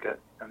syndicate,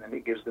 and then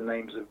it gives the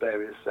names of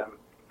various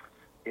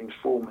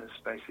informers,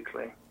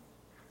 basically.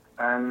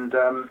 And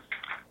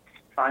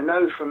I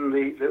know from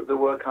the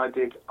work I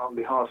did on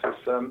behalf of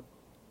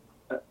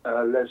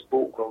Les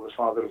Borkwell, the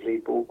father of Lee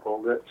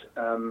Borkwell, that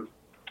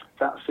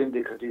that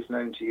syndicate is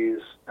known to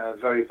use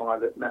very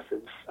violent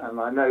methods. And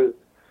I know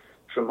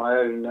from my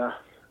own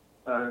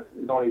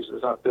knowledge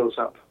that I've built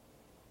up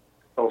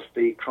of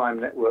the crime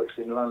networks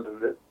in London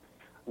that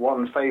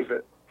one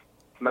favourite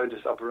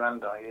modus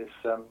operandi is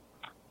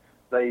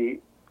they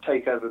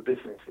take over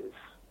businesses,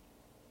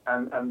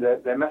 and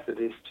their method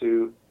is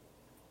to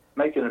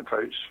make an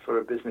approach for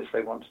a business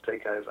they want to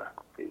take over.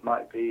 It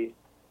might be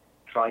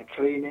dry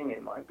cleaning,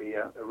 it might be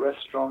a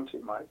restaurant,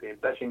 it might be a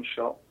betting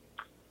shop,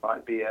 it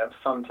might be a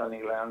sun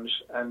tanning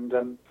lounge,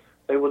 and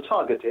they will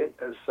target it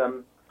as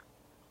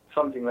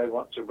something they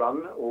want to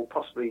run or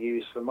possibly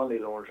use for money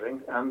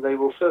laundering, and they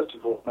will first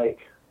of all make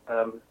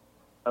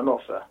an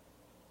offer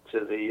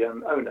to the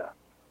owner.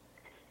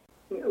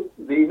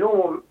 The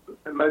normal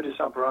modus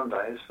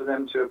operandi is for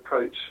them to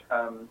approach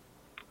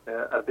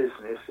a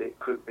business. It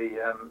could be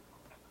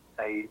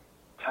a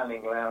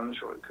tanning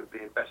lounge, or it could be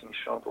a betting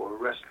shop or a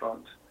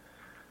restaurant,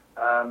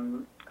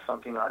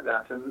 something like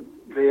that. And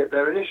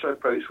their initial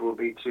approach will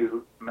be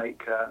to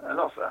make an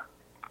offer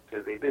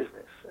to the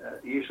business,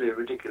 usually a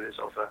ridiculous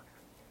offer,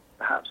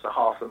 perhaps a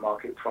half the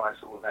market price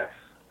or less.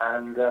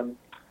 And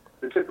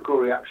the typical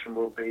reaction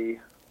will be,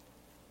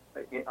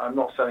 I'm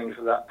not selling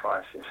for that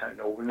price.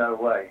 No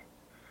way.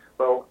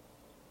 Well,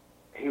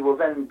 he will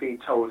then be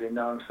told in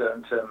no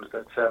uncertain terms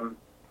that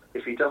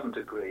if he doesn't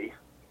agree,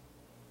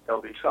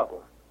 there'll be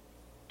trouble.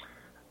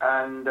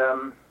 And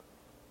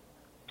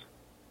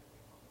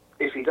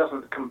if he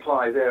doesn't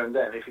comply there and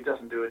then, if he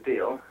doesn't do a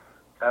deal,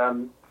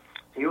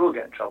 he will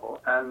get in trouble.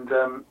 And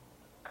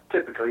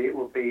typically it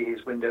will be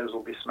his windows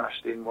will be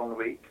smashed in 1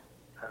 week,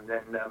 and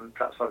then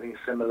perhaps something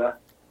similar,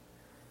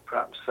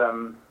 perhaps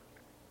the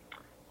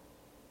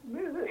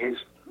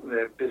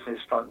business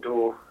front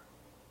door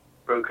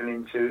broken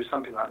into,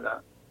 something like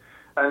that.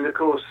 And of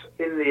course,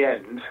 in the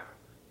end,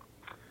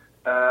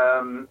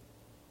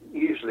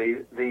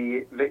 usually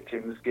the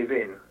victims give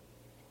in.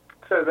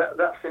 So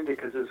that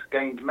syndicate has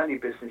gained many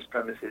business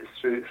premises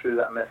through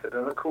that method.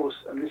 And of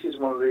course, and this is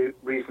one of the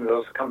reasons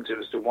I've come to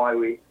as to why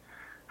we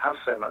have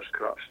so much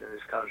corruption in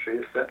this country,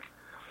 is that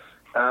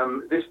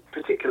this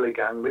particular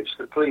gang, which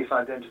the police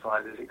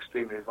identified as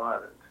extremely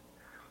violent,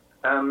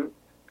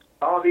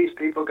 are these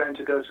people going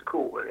to go to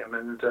court, William,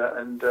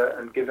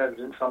 and give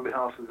evidence on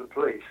behalf of the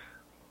police?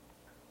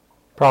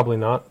 Probably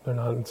not. They're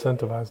not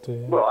incentivized to.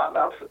 Yeah. Well,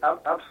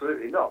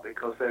 absolutely not,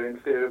 because they're in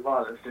fear of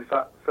violence. In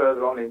fact,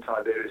 further on in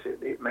Tiberius,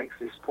 it makes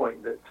this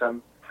point that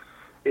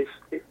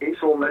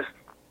it's almost,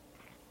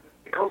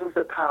 because of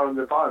the power and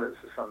the violence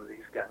of some of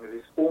these gangs,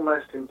 it's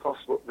almost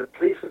impossible. The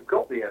police have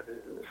got the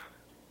evidence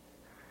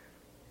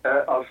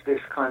of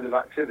this kind of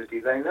activity.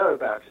 They know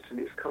about it, and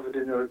it's covered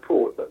in the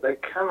report, but they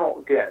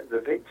cannot get the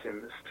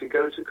victims to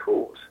go to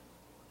court.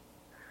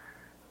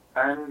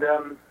 And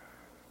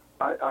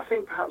I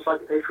think perhaps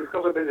if we've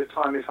got a bit of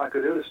time, if I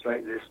could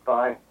illustrate this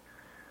by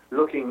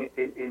looking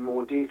in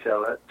more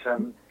detail at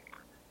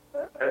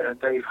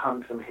Dave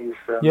Hunt and his...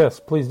 yes,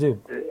 please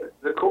do.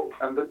 The court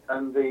and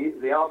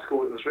the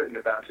article that was written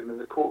about him in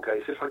the court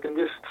case. If I can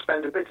just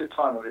spend a bit of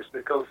time on this,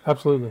 because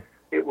absolutely,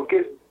 it will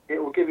give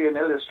you an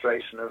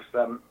illustration of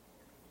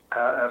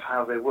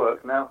how they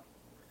work. Now,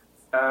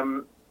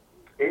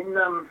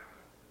 in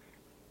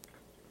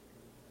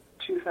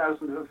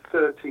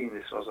 2013,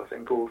 this was, I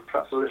think, or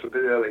perhaps a little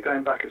bit earlier,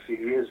 going back a few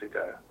years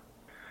ago,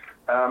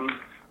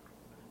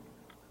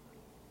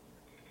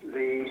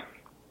 the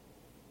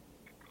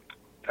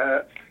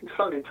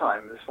Sunday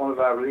Times, one of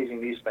our leading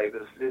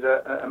newspapers, did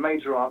a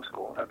major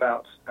article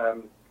about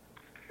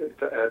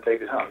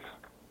David Hunt,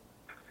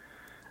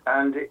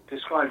 and it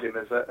described him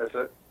as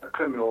a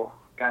criminal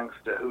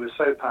gangster who was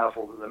so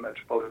powerful that the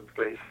Metropolitan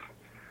Police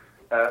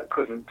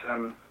couldn't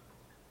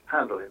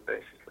handle him,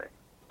 basically.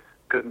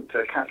 Couldn't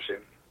catch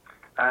him.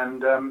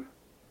 And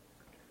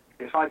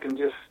if I can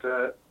just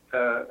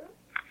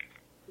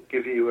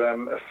give you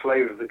a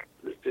flavour of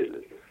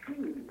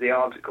the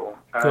article.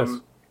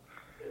 Yes.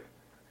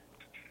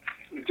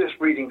 Just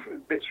reading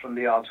bits from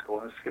the article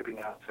and skipping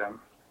out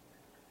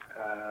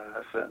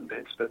certain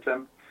bits. But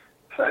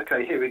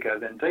okay, here we go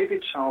then.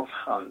 David Charles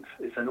Hunt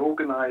is an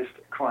organised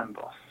crime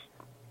boss.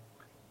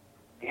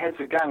 He heads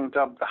a gang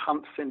dubbed the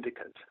Hunt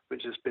Syndicate,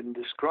 which has been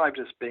described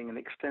as being an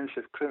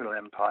extensive criminal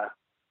empire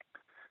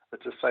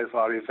that has so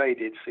far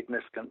evaded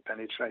significant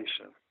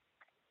penetration.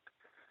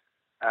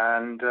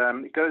 And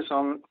it goes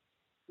on,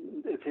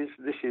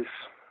 this is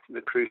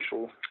the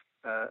crucial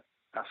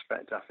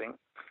aspect, I think.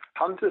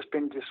 Hunt has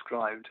been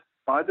described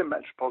by the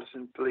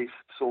Metropolitan Police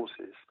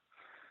sources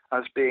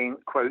as being,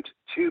 quote,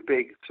 too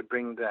big to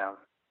bring down.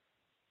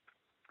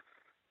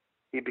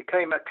 He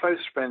became a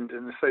close friend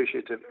and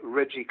associate of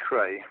Reggie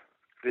Cray,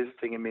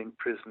 visiting him in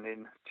prison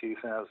in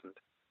 2000.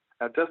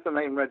 Now, does the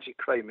name Reggie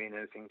Cray mean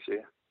anything to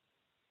you?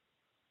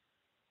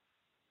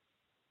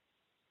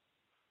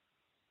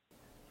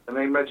 The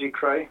name Reggie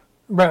Cray?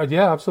 Right,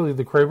 yeah, absolutely.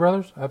 The Cray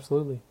brothers?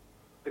 Absolutely.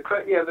 The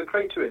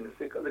Cray twins,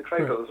 the Cray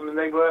Right. brothers. I mean,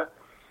 they were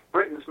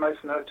Britain's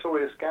most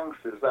notorious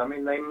gangsters. I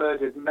mean, they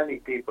murdered many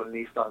people in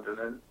East London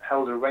and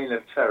held a reign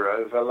of terror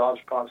over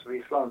large parts of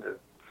East London.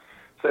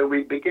 So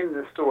we begin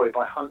the story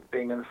by Hunt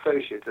being an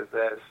associate of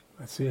theirs,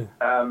 I see.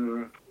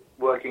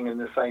 working in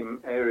the same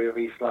area of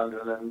East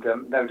London, and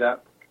no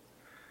doubt,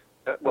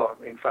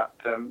 in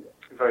fact,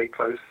 very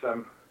close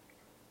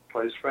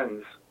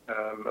friends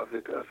of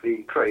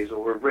the Crays,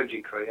 or of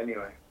Reggie Cray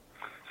anyway.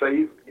 So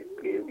you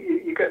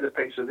get the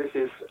picture. This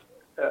is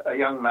a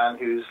young man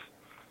who's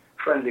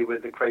friendly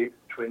with the Cray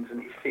twins,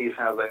 and he sees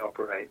how they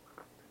operate.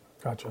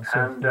 Gotcha.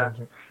 And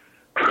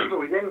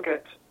we then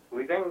get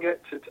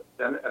to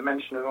a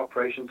mention of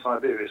Operation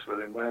Tiberius,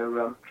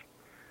 William,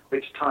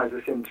 which ties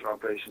us into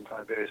Operation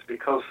Tiberius,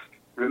 because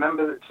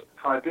remember that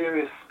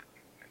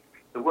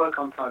the work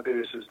on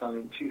Tiberius was done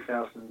in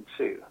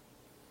 2002.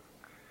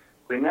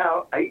 We're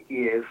now 8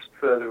 years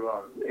further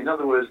on. In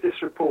other words,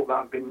 this report that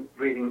I've been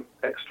reading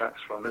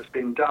extracts from has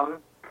been done.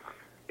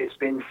 It's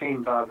been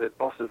seen by the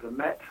boss of the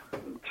Met,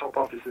 top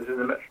officers in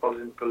the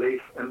Metropolitan Police,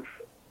 and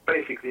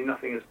basically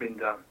nothing has been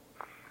done.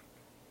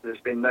 There's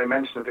been no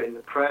mention of it in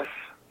the press,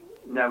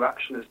 no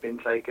action has been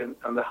taken,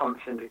 and the Hunt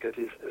Syndicate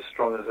is as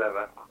strong as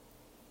ever.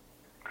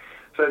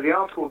 So the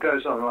article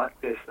goes on like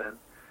this then.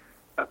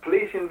 A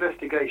police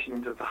investigation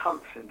into the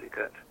Hunt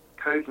Syndicate,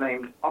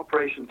 codenamed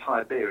Operation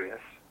Tiberius,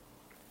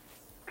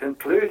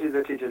 concluded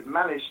that it had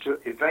managed to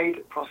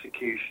evade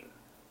prosecution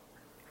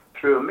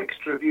through a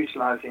mixture of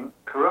utilising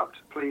corrupt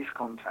police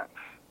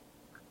contacts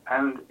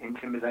and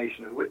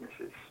intimidation of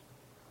witnesses.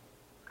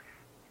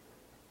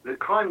 The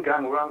crime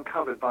gang were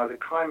uncovered by the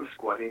crime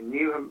squad in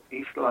Newham,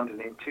 East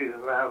London in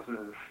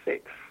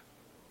 2006,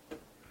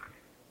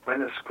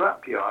 when a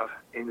scrapyard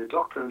in the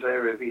Docklands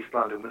area of East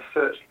London was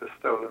searched for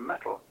stolen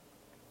metal.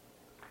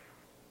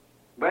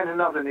 When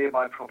another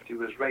nearby property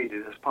was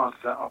raided as part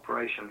of that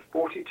operation,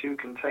 42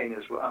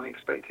 containers were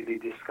unexpectedly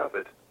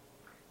discovered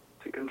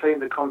to contain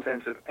the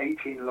contents of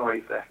 18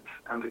 lorry thefts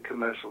and a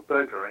commercial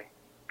burglary.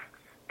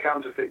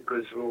 Counterfeit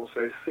goods were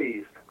also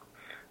seized.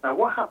 Now,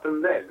 what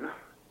happened then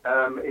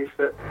is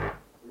that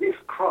this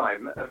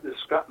crime of the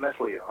scrap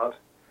metal yard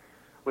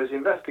was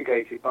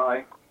investigated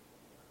by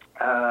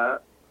a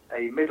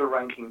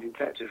middle-ranking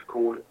detective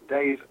called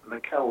Dave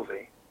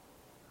McKelvey.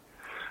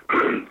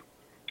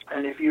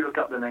 And if you look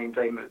up the name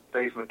Dave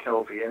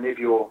McKelvey, and if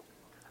your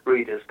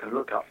readers can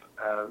look up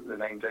the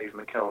name Dave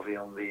McKelvey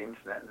on the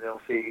internet,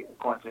 they'll see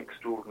quite an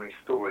extraordinary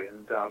story,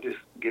 and I'll just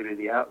give you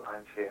the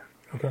outlines here.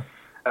 Okay.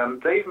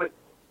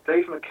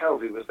 Dave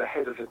McKelvey was the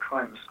head of the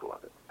crime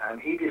squad,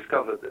 and he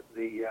discovered that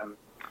the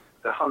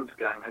Hunt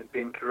gang had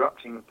been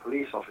corrupting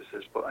police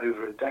officers for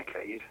over a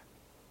decade,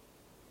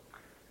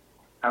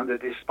 and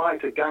that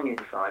despite a gang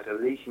insider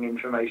leaking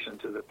information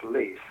to the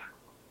police,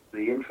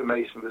 the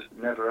information was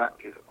never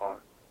acted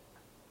upon.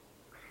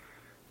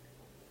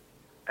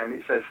 And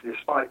it says,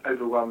 despite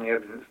overwhelming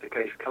evidence, the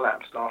case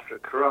collapsed after a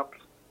corrupt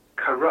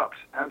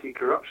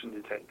anti-corruption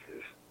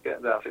detective,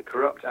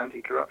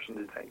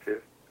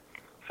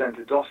 sent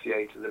a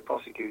dossier to the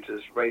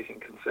prosecutors raising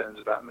concerns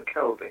about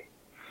McKelvey.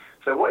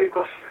 So what you've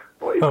got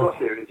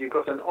here is you've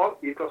got an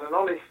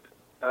honest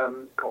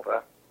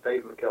copper,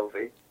 Dave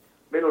McKelvey,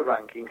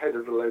 middle-ranking, head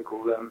of the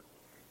local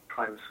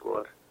crime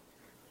squad.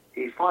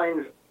 He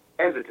finds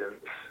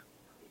evidence,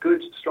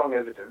 good, strong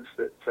evidence,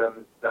 that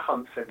the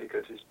Hunt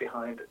Syndicate is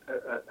behind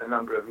a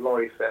number of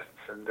lorry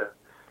thefts and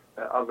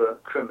other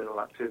criminal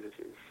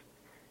activities.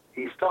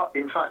 In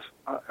fact,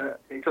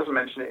 he doesn't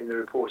mention it in the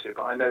report here,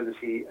 but I know that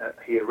he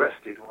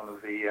arrested one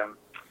of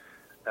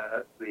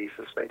the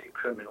suspected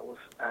criminals,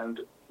 and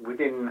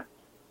within,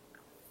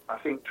 I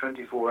think,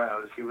 24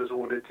 hours, he was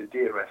ordered to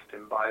de-arrest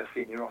him by a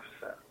senior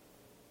officer.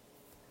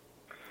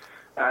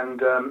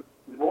 And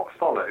what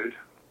followed,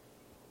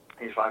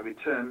 if I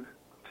return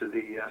to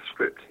the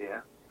script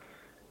here,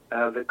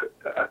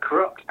 a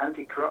corrupt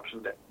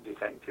anti-corruption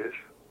detective.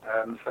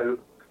 So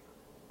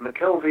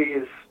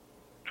McKelvey is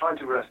trying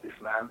to arrest this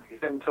man. He's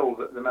then told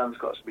that the man's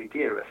got to be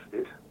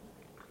de-arrested.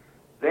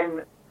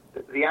 Then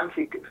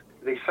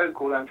the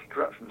so-called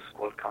anti-corruption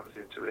squad comes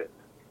into it,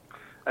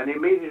 and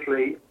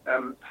immediately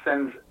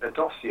sends a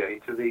dossier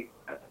to the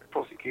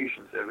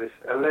prosecution service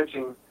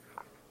alleging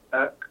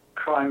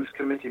crimes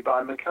committed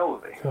by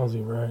McKelvey.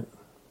 McKelvey, right.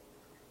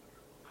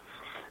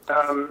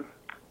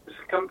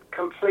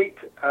 Complete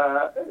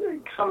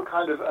some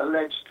kind of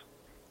alleged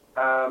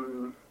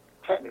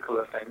technical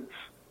offence.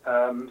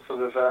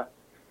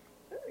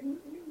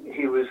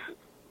 He was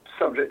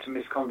subject to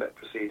misconduct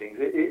proceedings.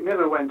 It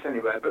never went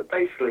anywhere, but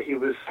basically he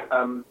was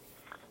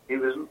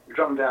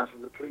drummed out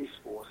of the police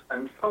force.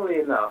 And funnily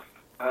enough,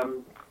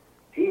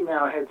 he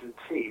now heads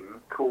a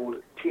team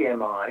called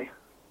TMEYE.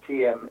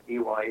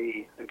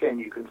 Again,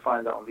 you can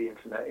find that on the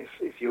internet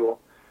if your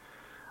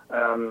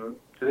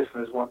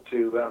listeners want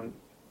to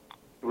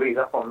read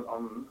up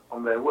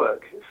on their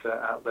work. It's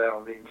out there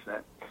on the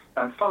internet.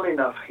 And funnily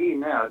enough, he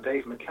now,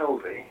 Dave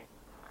McKelvey,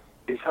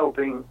 is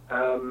helping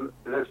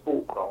Les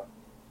Balkwell,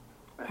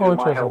 whom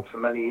I helped for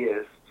many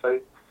years. So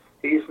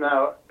he's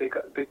now,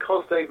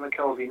 because Dave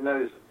McKelvey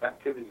knows the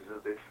activities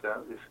of this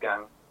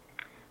gang,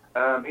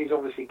 he's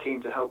obviously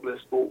keen to help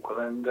Les Borkwell,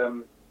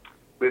 and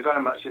we're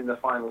very much in the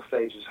final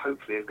stages,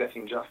 hopefully, of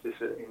getting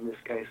justice in this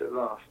case at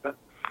last. But,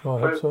 I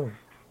hope so.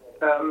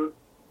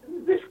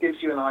 This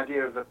gives you an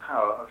idea of the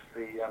power of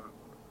the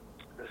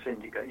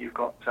syndicate. You've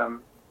got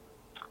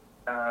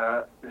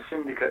the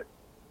syndicate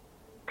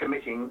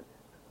committing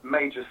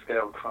major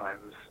scale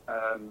crimes,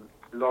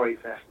 lorry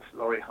thefts,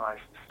 lorry heists,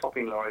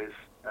 stopping lorries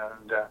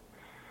and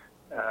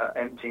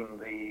emptying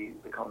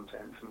the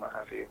contents and what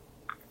have you.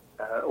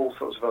 All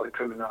sorts of other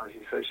criminality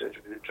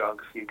associated with the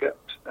drugs. You get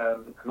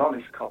an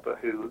honest copper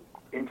who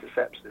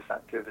intercepts this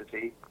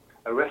activity,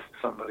 arrests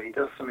somebody,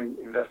 does some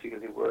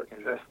investigative work,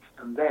 invests,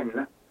 and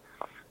then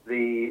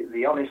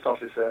the honest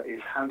officer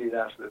is handed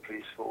out to the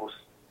police force,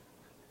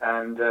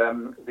 and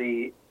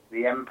the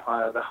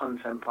empire, the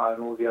Hunt Empire,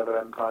 and all the other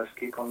empires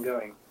keep on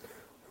going.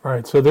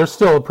 Right, so they're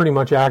still pretty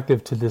much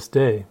active to this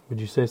day.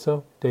 Would you say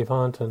so, Dave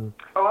Hunt and?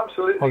 Oh,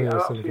 absolutely,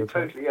 absolutely,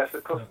 totally, yes,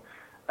 of course.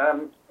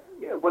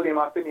 Yeah, William,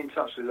 I've been in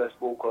touch with Les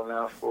Borkwell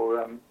now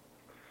for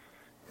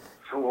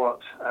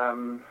what?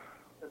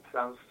 It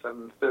sounds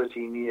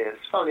 13 years.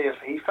 Funny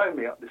enough, he phoned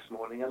me up this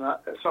morning, and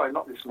not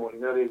this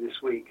morning, earlier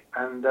this week,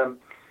 and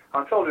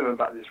I told him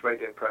about this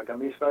radio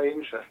program. He's very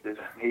interested.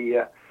 He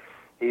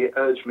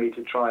urged me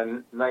to try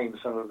and name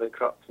some of the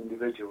corrupt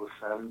individuals,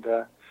 and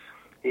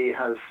he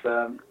has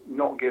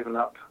not given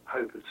up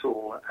hope at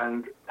all,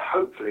 and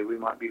hopefully we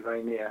might be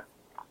very near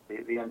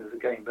the end of the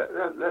game. But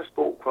Les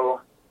Borkwell,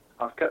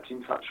 I've kept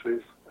in touch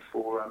with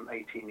for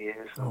 18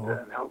 years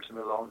and helped him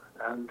along,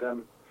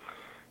 and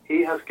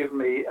he has given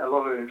me a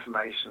lot of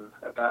information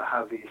about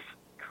how these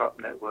corrupt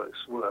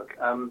networks work.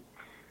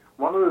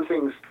 One of the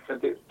things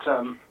that is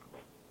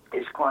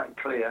quite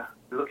clear,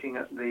 looking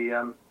at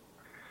the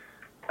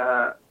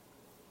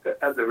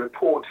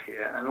report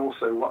here, and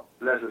also what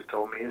Les has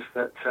told me, is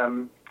that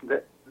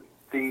that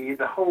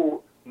the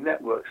whole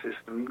network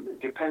system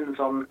depends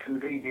on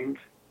convenient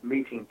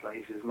meeting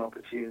places and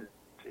opportunities.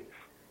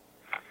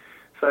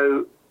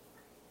 So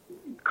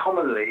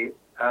commonly,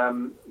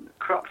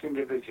 corrupt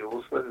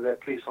individuals, whether they're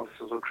police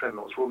officers or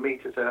criminals, will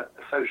meet at a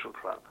social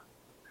club,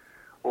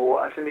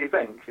 or at an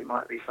event. It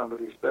might be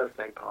somebody's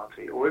birthday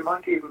party, or it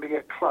might even be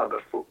a club,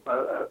 a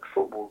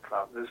football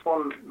club. There's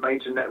one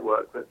major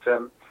network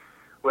that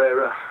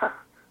where a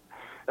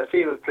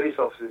team of police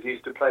officers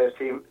used to play a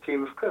team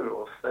of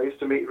criminals. They used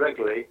to meet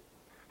regularly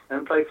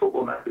and play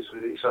football matches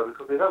with each other,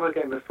 because they'd have a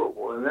game of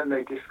football and then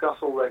they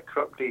discuss all their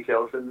corrupt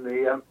details in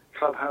the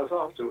clubhouse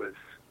afterwards.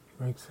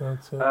 Makes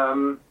sense.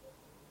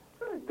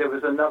 There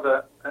was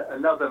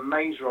another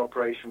major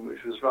operation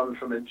which was run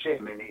from a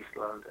gym in East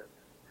London.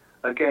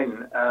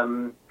 Again,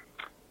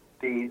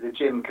 the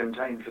gym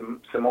contained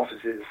some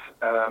offices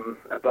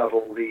above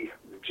all the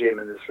gym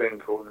and the swimming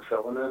pool and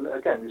so on. And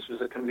again, this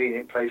was a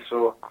convenient place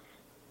for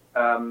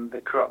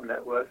the corrupt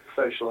network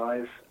to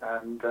socialise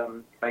and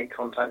make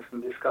contacts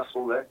and discuss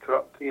all their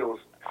corrupt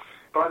deals.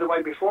 By the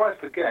way, before I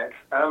forget,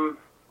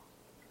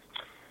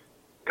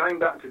 going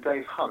back to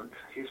Dave Hunt,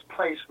 his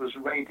place was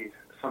raided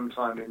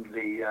sometime in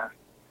the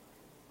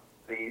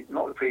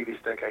not the previous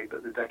decade,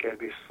 but the decade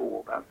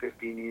before, about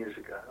 15 years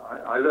ago.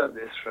 I learnt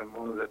this from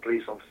one of the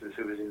police officers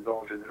who was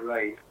involved in the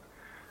raid.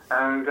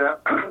 And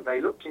they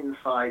looked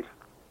inside.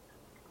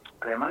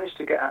 They managed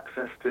to get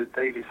access to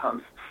David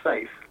Hunt's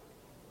safe.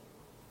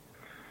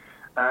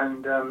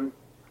 And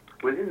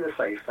within the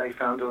safe, they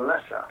found a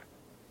letter.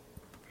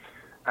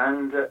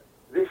 And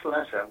this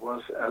letter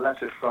was a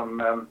letter from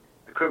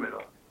the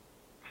criminal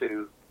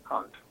to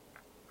Hunt.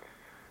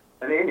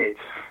 And in it,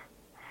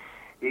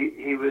 he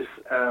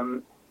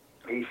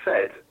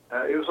said,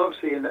 it was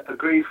obviously an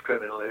aggrieved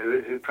criminal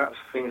who perhaps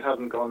things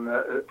hadn't gone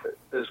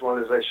as well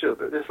as they should,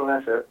 but this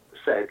letter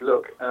said,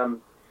 look,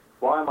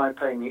 why am I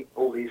paying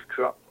all these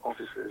corrupt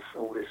officers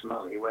all this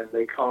money when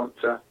they can't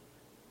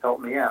help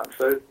me out?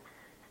 So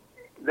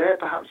there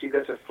perhaps you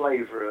get a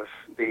flavour of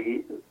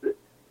the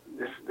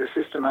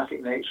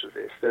systematic nature of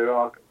this. There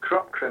are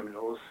corrupt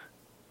criminals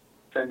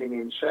sending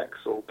in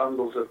cheques or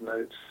bundles of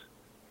notes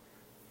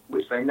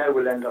which they know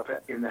will end up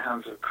in the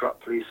hands of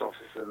corrupt police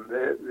officers. And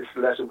this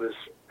letter was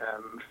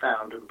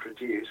found and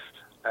produced,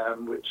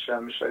 which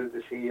showed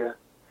that he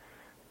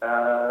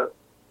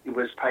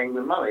was paying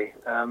them money,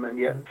 and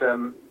yet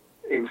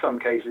in some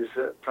cases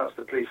perhaps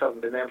the police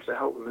haven't been able to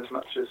help them as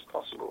much as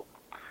possible.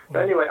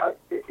 But anyway,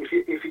 if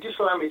you just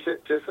allow me to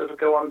sort of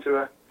go on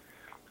to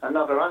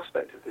another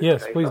aspect of this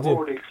yes, case. please I've do.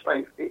 already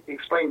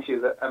explained to you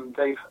that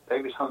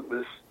David Hunt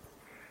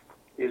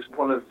is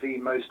one of the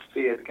most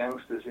feared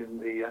gangsters in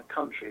the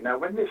country. Now,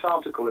 when this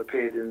article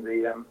appeared in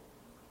the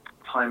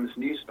Times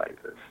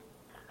newspapers,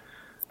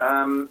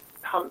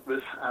 Hunt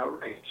was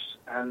outraged,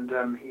 and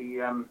he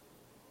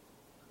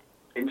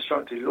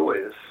instructed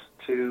lawyers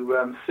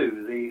to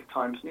sue the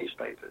Times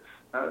newspapers.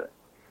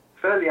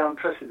 Fairly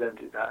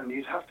unprecedented, that, and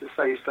you'd have to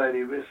say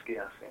fairly risky,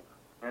 I think.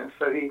 And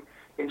so he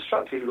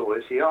instructed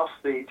lawyers. He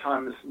asked the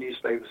Times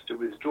newspapers to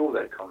withdraw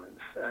their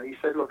comments. He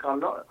said, "Look, I'm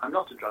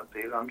not a drug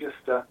dealer. I'm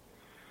just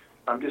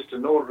I'm just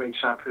an ordinary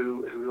chap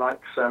who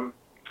likes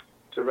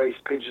to race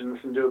pigeons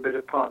and do a bit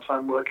of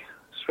part-time work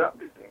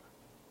scrapbooking.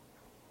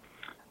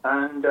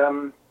 And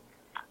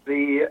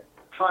the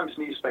Times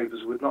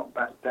newspapers would not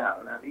back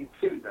down, and he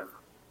sued them.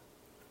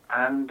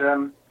 And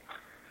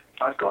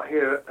I've got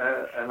here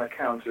an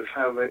account of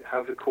how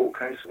the court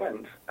case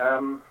went.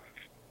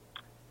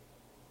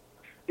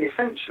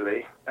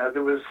 Essentially,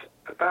 there was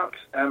about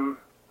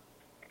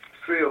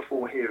 3 or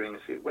 4 hearings.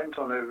 It went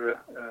on over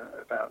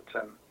about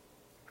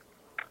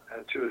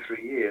 2 or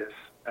 3 years.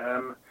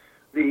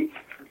 The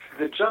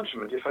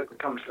judgment, if I could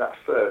come to that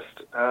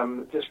first,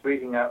 just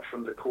reading out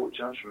from the court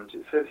judgment,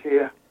 it says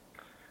here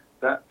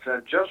that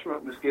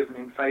judgment was given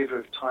in favour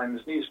of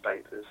Times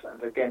newspapers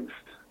and against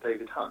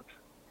David Hunt.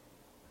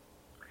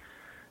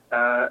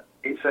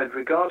 It said,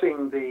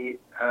 regarding the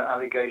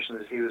allegation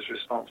that he was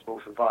responsible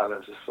for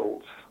violent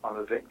assaults on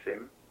a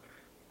victim,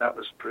 that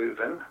was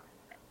proven.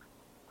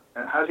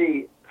 And had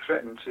he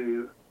threatened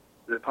to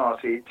the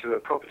party to a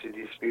property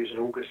dispute and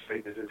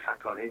orchestrated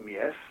attack on him?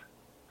 Yes.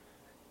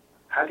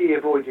 Had he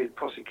avoided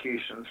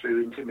prosecution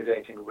through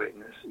intimidating a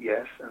witness?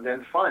 Yes. And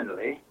then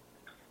finally,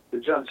 the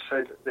judge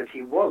said that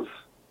he was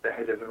the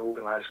head of an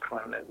organised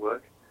crime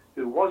network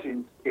who was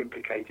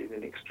implicated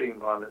in extreme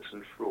violence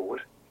and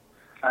fraud,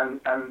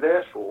 and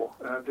therefore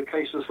the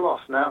case was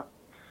lost. Now,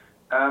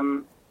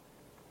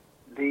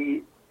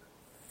 the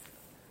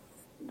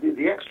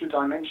extra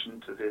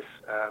dimension to this,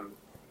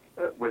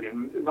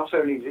 William, not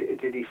only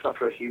did he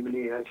suffer a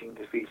humiliating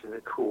defeat in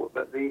the court,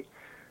 but the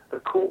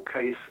court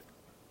case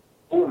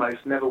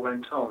almost never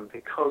went on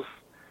because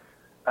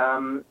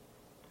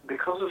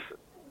of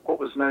what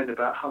was known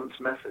about Hunt's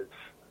methods,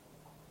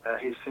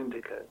 his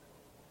syndicate.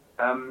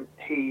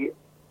 He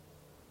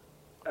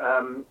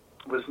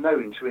was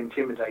known to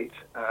intimidate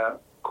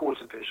court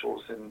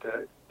officials and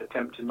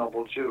attempt to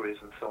nobble juries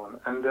and so on.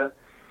 And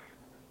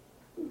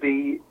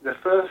the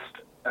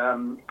first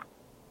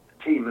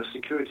team of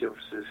security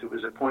officers who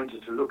was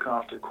appointed to look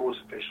after court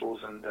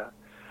officials and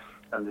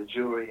the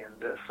jury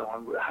and so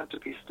on had to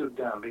be stood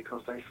down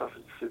because they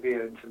suffered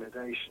severe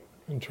intimidation.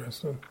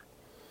 Interesting.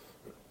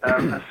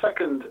 A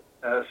second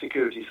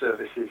security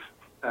services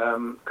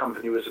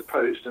company was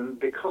approached, and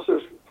because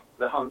of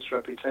the Hunt's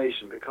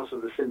reputation, because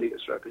of the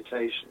syndicate's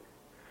reputation,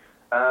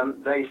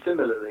 they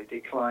similarly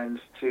declined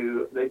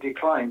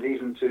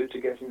even to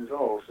get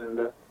involved,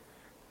 and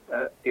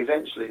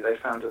eventually they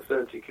found a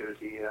third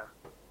security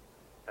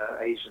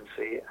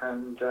agency,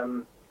 and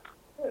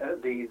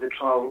the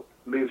trial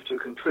moved to a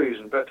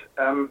conclusion. But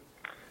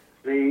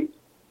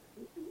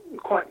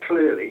quite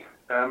clearly,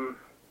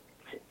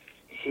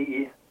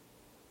 he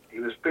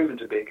was proven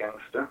to be a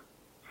gangster,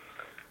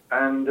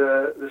 and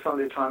the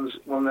Sunday Times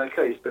won their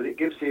case. But it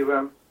gives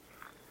you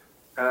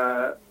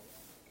a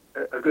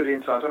good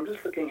insight. I'm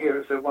just looking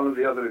here at one of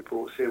the other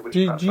reports here. Which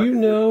do you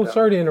know,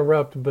 sorry to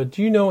interrupt, but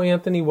do you know,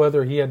 Anthony,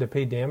 whether he had to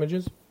pay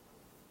damages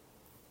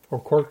or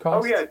court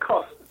costs? Oh, yeah,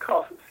 costs.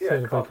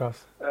 Yeah,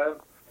 costs.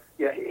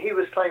 Yeah, he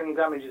was claiming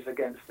damages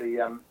against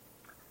the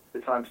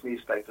Times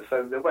newspaper.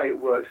 So the way it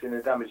works in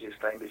a damages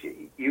claim is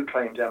you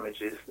claim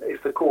damages.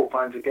 If the court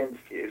finds against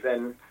you,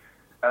 then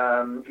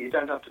you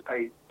don't have to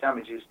pay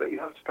damages, but you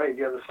have to pay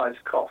the other side's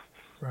costs.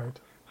 Right.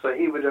 So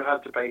he would have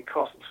had to pay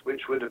costs,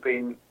 which would have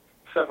been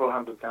several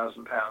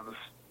 £100,000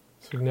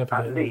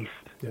 significant, at least.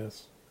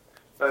 Yes.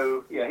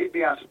 So yeah, he'd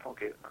be out of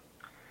pocket.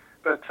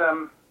 But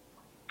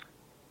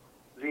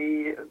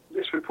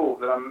this report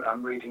that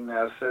I'm reading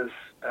now says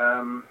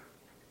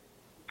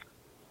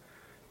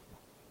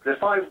the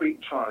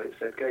 5-week trial, it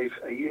said, gave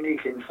a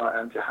unique insight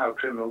into how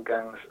criminal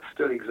gangs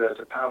still exert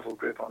a powerful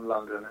grip on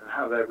London and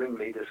how their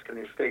ringleaders can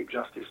escape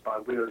justice by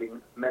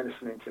wielding menace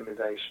and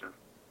intimidation.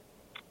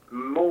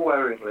 More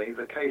worryingly,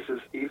 the case has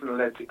even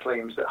led to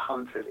claims that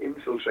Hunt had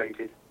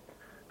infiltrated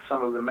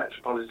some of the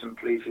Metropolitan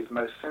Police's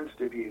most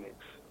sensitive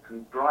units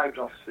and bribed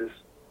officers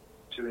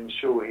to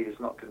ensure he is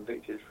not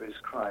convicted for his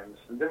crimes.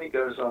 And then he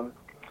goes on,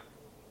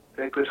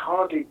 there could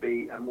hardly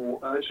be a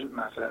more urgent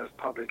matter of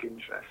public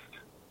interest.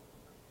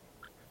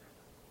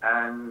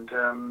 And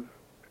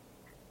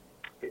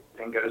it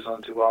then goes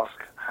on to ask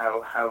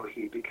how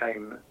he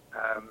became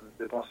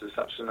the boss of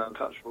such an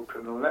untouchable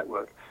criminal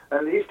network.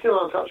 And he's still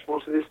untouchable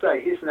to this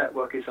day. His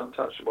network is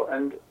untouchable.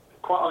 And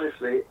quite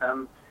honestly,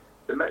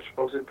 the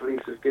Metropolitan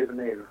Police have given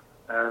in.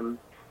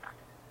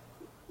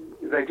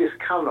 They just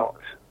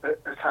cannot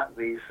attack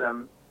these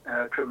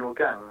criminal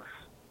gangs.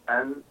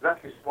 And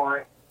that is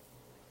why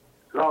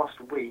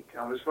last week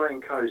I was very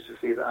encouraged to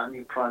see that our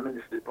new Prime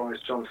Minister, Boris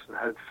Johnson,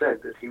 had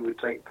said that he would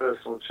take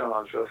personal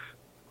charge of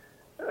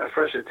a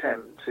fresh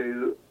attempt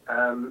to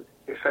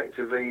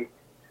effectively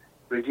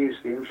reduce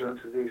the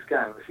influence of these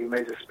gangs. He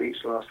made a speech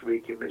last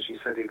week in which he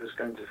said he was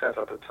going to set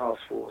up a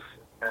task force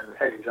and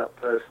head it up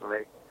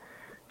personally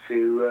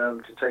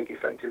to take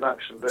effective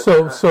action. But,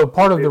 so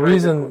part of the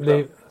reason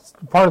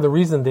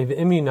they've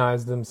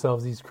immunized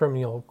themselves, these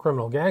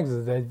criminal gangs,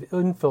 is they've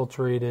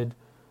infiltrated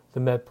the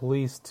Met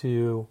Police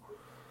to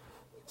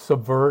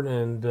subvert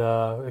and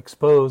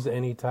expose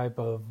any type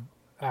of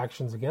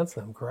actions against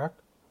them.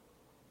 Correct?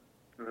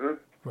 Mm-hmm.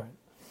 Right.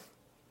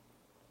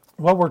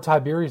 What were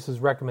Tiberius's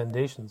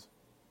recommendations?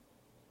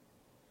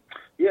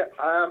 Yeah,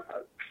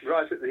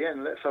 right at the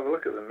end, let's have a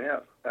look at them, yeah.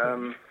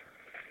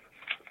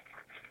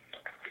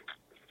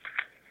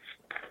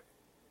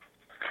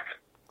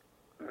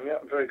 Yeah,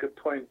 very good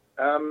point.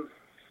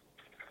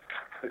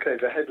 Okay,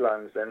 the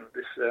headlines then.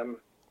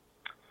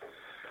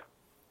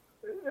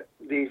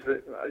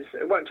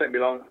 It won't take me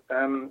long.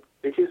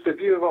 It is the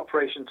view of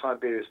Operation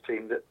Tiberius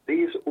team that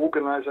these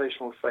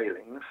organisational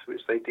failings,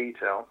 which they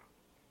detail,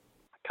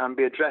 can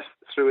be addressed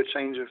through a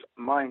change of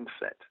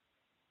mindset.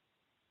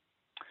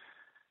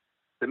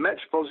 The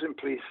Metropolitan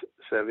Police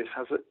Service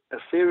has a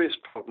serious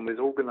problem with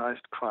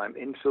organised crime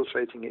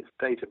infiltrating its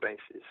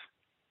databases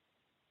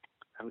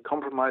and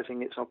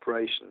compromising its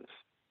operations.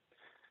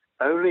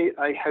 Only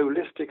a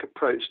holistic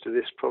approach to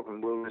this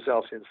problem will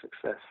result in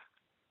success.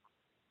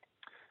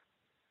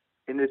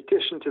 In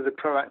addition to the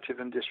proactive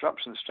and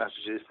disruption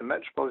strategies, the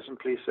Metropolitan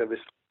Police Service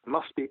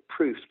must be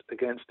proofed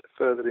against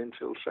further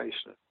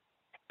infiltration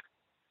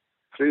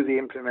through the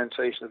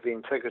implementation of the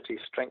Integrity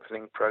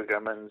Strengthening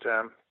Programme and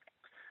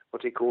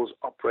what he calls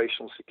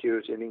operational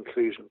security and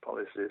inclusion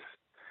policies.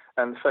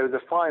 And so the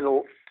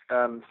final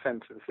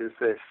sentence is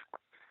this.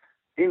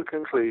 In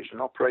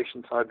conclusion,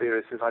 Operation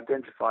Tiberius has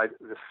identified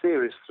the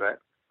serious threat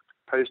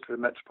posed to the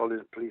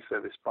Metropolitan Police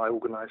Service by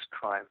organised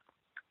crime.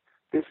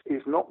 This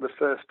is not the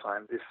first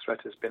time this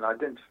threat has been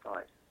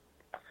identified.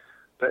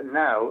 But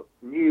now,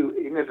 new,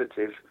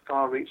 innovative,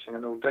 far-reaching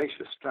and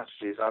audacious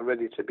strategies are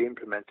ready to be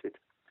implemented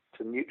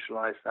to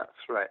neutralise that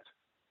threat.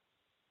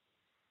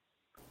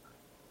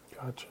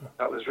 Gotcha.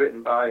 That was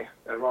written by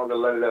a rather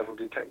low-level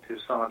detective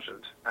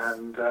sergeant,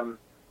 and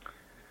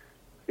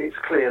it's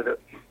clear that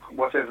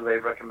whatever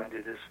they've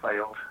recommended has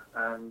failed.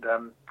 And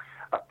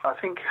I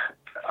think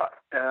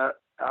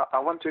I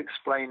want to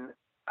explain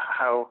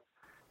how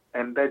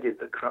embedded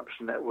the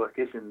corruption network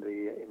is in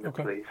the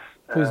police.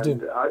 Please do.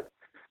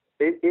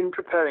 In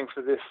preparing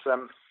for this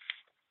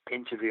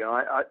interview,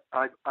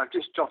 I've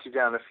just jotted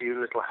down a few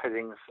little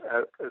headings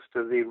as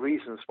to the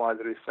reasons why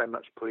there is so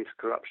much police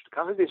corruption.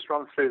 Can I just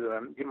run through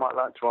them? You might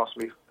like to ask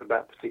me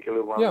about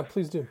particular ones. Yeah,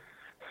 please do.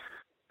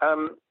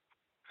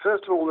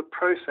 First of all, the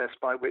process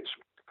by which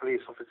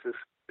police officers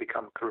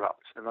become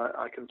corrupt, and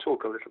I can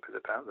talk a little bit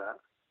about that.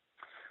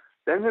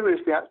 Then there is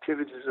the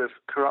activities of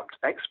corrupt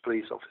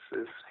ex-police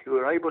officers who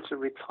are able to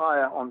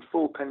retire on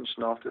full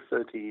pension after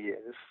 30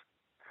 years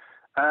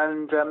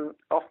and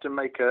often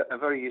make a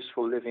very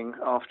useful living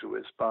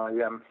afterwards by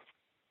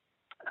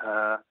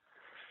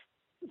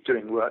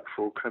doing work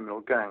for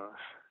criminal gangs.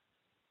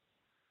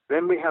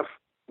 Then we have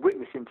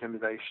witness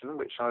intimidation,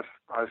 which I've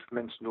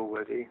mentioned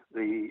already,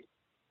 the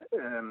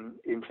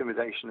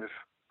intimidation of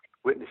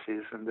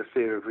witnesses and the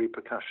fear of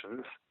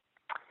repercussions.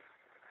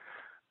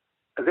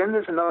 And then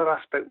there's another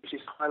aspect which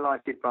is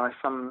highlighted by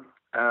some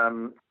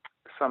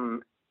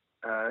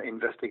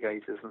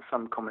investigators and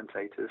some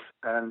commentators,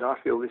 and I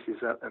feel this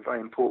is a very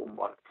important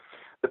one.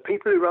 The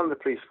people who run the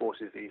police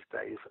forces these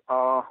days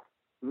are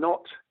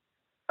not,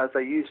 as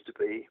they used to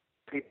be,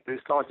 people who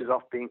started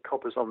off being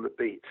coppers on the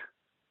beat,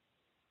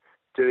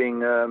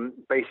 doing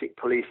basic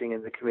policing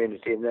in the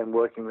community and then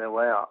working their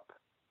way up.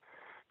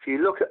 If you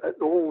look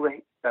at all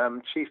the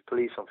chief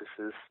police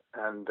officers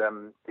and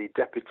the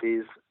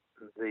deputies,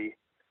 the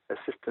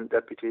assistant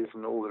deputies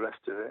and all the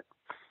rest of it,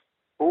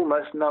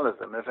 almost none of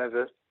them have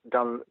ever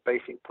done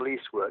basic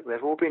police work.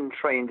 They've all been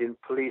trained in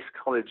police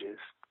colleges.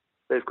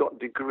 They've got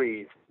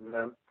degrees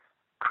in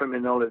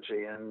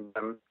criminology and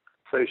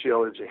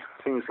sociology,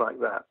 things like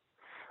that.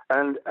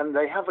 And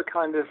they have a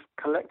kind of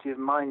collective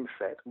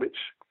mindset which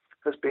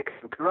has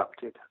become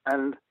corrupted.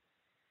 And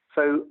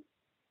so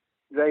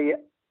they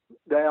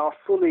are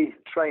fully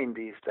trained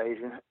these days,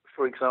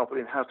 for example,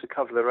 in how to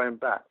cover their own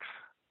backs.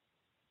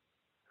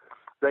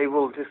 They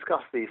will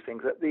discuss these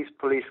things at these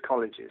police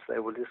colleges. They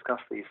will discuss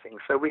these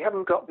things. So we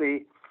haven't got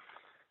the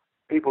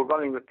people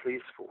running the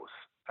police force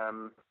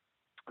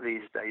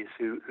these days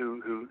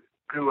who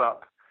grew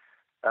up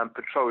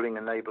patrolling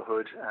a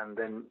neighbourhood and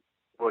then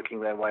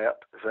working their way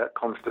up as a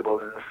constable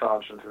and a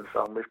sergeant and so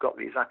on. We've got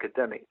these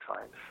academic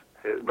types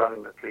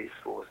running the police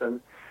force.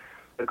 And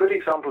a good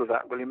example of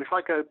that, William, if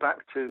I go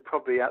back to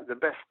probably the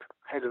best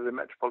head of the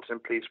Metropolitan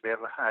Police we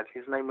ever had,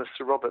 his name was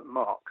Sir Robert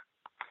Mark,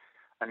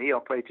 and he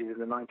operated in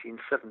the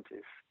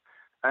 1970s.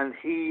 And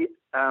he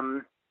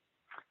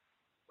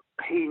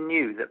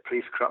knew that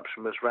police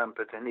corruption was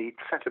rampant, and he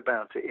set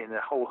about it in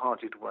a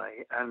wholehearted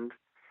way and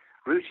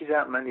rooted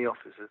out many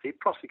officers. He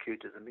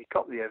prosecuted them. He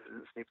got the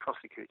evidence and he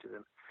prosecuted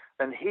them.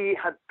 And he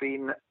had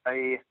been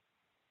a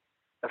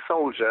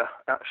soldier,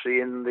 actually,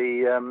 in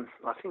the,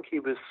 I think he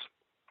was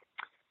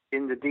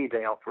in the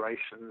D-Day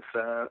operations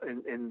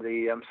in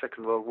the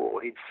Second World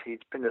War.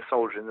 He'd been a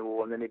soldier in the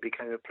war, and then he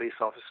became a police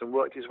officer and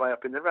worked his way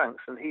up in the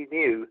ranks. And he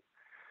knew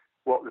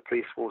what the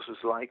police force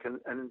was like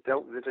and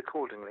dealt with it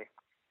accordingly.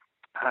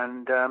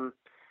 And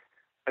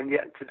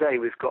yet today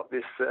we've got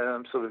this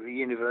sort of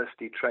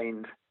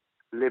university-trained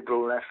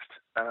liberal left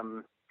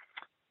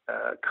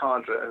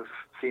cadre of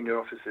senior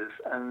officers,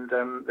 and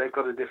they've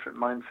got a different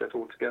mindset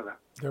altogether.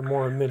 They're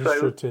more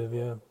administrative,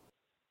 yeah.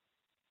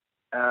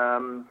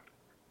 well,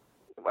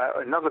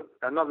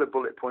 another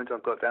bullet point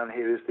I've got down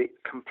here is the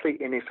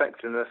complete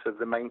ineffectiveness of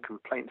the main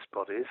complaints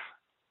bodies.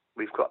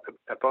 We've got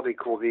a body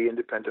called the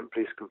Independent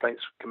Police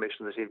Complaints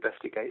Commission that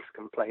investigates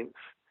complaints.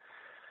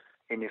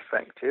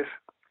 Ineffective.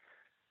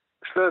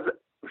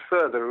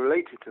 Further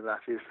related to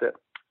that is that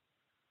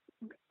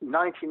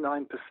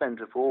 99%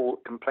 of all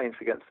complaints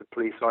against the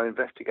police are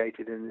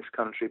investigated in this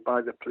country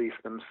by the police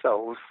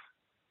themselves.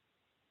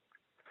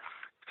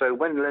 So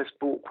when Les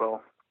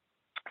Borkwell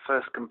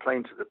first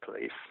complained to the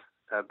police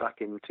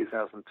back in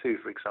 2002,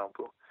 for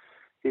example,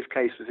 his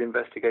case was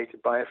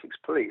investigated by Essex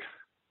Police.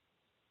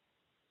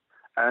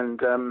 And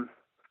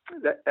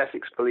the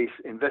Essex Police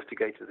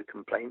investigated the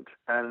complaint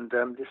and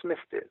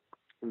dismissed it.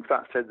 In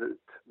fact, said that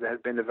there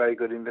had been a very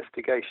good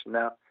investigation.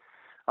 Now,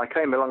 I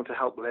came along to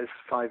help Les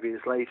 5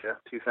 years later,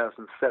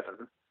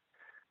 2007,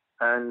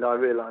 and I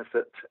realised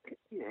that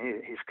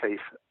his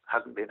case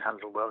hadn't been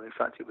handled well. In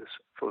fact, it was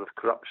full of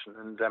corruption.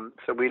 And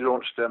so we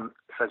launched a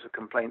set of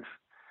complaints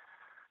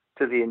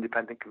to the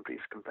Independent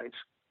Police Complaints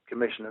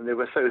Commission, and they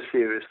were so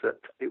serious that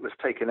it was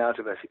taken out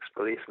of Essex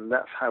Police, and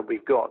that's how we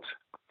got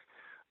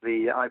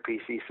the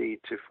IPCC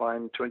to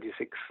find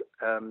 26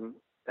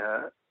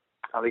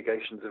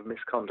 allegations of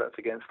misconduct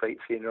against 8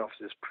 senior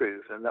officers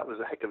proved, and that was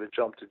a heck of a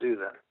job to do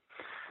that.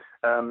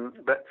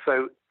 But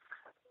so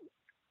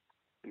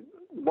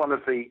one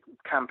of the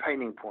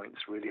campaigning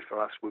points really for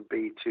us would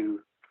be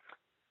to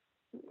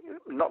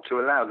not to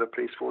allow the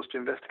police force to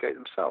investigate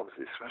themselves.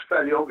 It's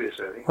fairly obvious,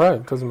 really. Right,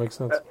 it doesn't make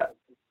sense.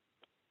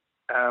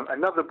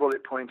 Another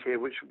bullet point here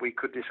which we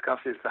could discuss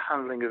is the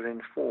handling of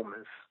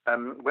informers.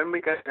 When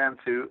we go down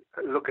to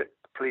look at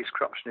police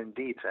corruption in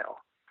detail,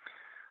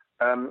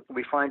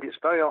 we find it's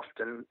very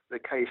often the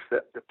case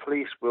that the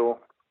police will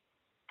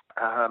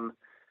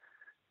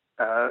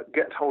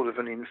get hold of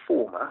an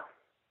informer,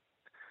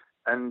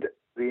 and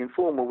the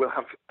informer will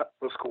have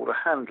what's called a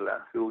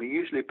handler, who will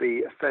usually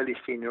be a fairly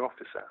senior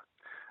officer.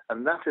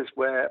 And that is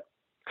where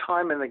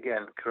time and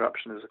again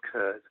corruption has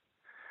occurred.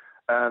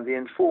 The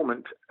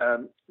informant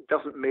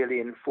doesn't merely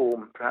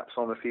inform perhaps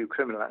on a few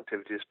criminal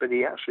activities, but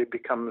he actually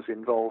becomes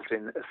involved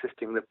in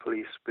assisting the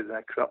police with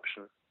their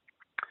corruption.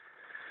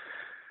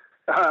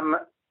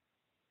 A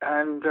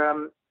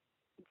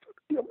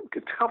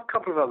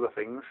couple of other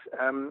things.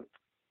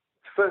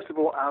 First of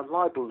all, our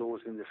libel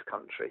laws in this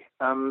country.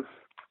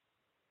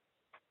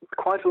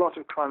 Quite a lot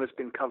of crime has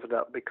been covered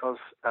up because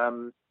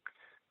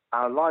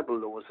our libel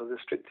laws are the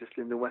strictest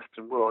in the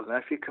Western world. Now,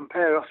 if you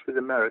compare us with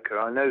America,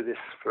 I know this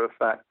for a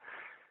fact,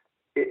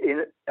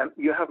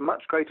 you have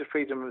much greater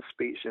freedom of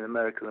speech in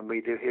America than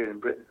we do here in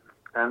Britain.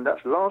 And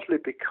that's largely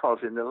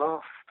because in the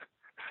last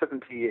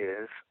 70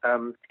 years,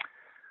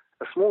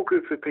 a small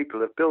group of people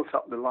have built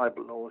up the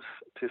libel laws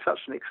to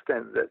such an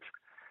extent that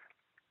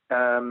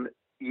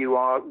you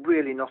are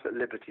really not at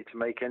liberty to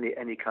make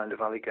any kind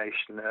of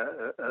allegation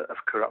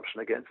of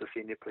corruption against a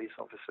senior police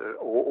officer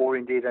or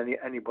indeed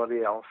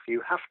anybody else.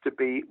 You have to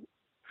be,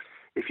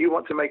 if you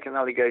want to make an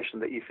allegation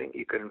that you think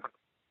you can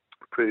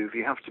prove,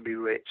 you have to be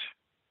rich.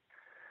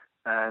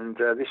 And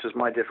this was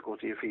my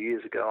difficulty a few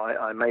years ago.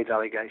 I made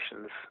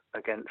allegations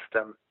against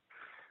the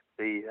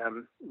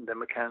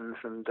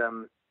McCanns, and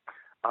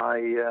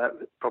I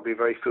probably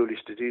very foolish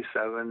to do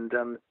so,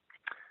 and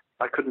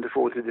I couldn't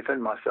afford to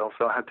defend myself,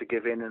 so I had to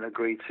give in and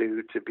agree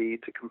to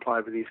comply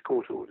with these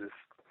court orders.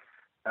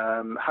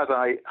 Had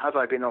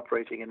I been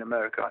operating in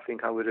America, I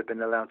think I would have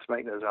been allowed to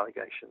make those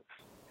allegations.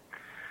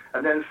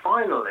 And then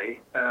finally,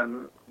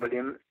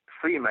 William,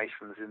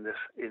 Freemasons in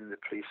the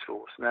police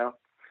force. Now,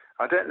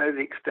 I don't know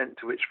the extent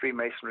to which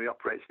Freemasonry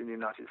operates in the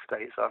United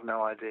States. I've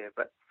no idea,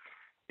 but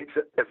it's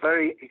a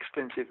very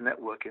extensive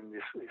network in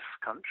this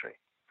country,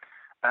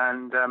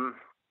 and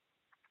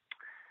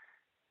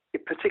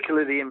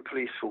particularly in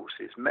police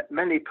forces.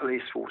 Many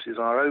police forces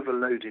are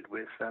overloaded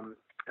with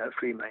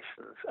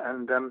Freemasons,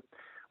 and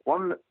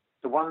one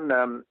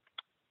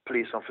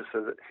police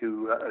officer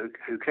who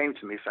came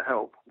to me for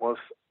help was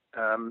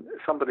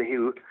somebody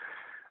who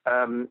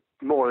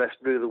more or less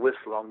blew the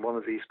whistle on one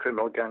of these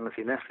criminal gangs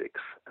in Essex,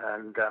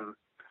 and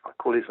I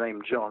call his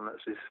name John,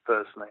 that's his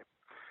first name.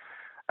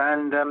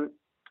 And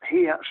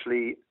he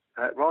actually,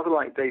 rather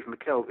like Dave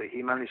McKelvey,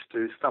 he managed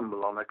to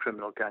stumble on a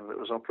criminal gang that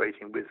was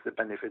operating with the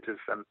benefit of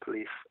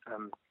police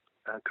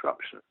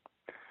corruption.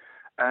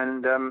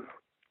 And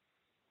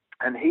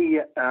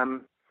he,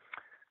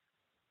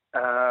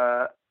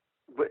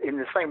 in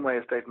the same way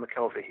as Dave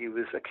McKelvey, he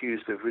was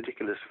accused of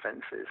ridiculous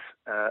offences,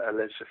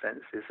 alleged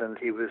offences, and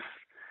he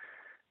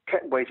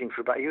kept waiting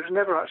for he was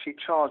never actually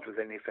charged with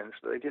any offence,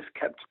 but they just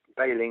kept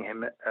bailing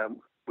him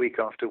week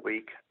after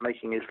week,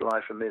 making his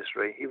life a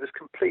misery. He was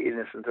completely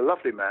innocent, a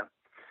lovely man,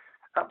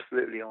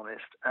 absolutely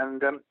honest.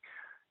 And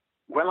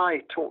when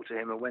I talked to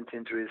him and went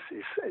into his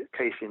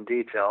case in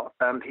detail,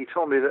 he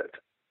told me that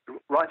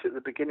right at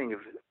the beginning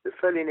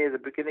fairly near the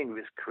beginning of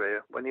his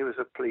career, when he was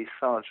a police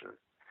sergeant,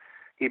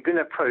 he'd been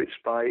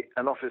approached by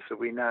an officer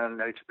we now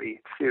know to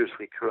be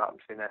seriously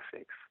corrupt in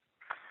Essex.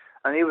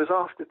 And he was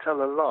asked to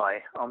tell a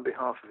lie on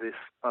behalf of this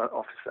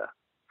officer.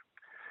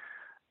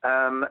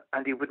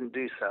 And he wouldn't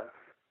do so.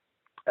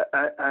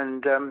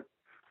 and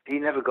he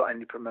never got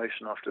any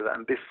promotion after that.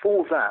 And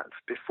before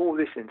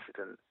this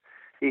incident,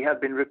 he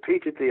had been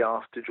repeatedly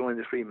asked to join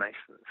the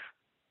Freemasons.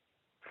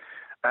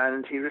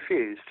 And he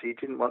refused. He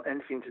didn't want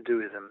anything to do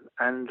with them.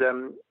 And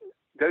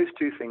those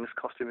two things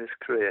cost him his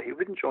career. He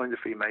wouldn't join the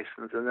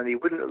Freemasons, and then he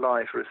wouldn't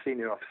lie for a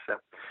senior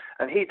officer.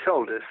 And he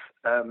told us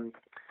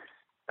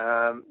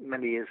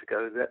many years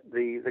ago that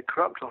the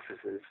corrupt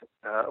officers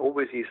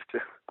always used to,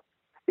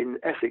 in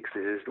Essex,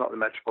 it is not the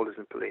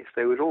Metropolitan Police,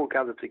 they would all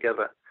gather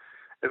together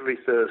every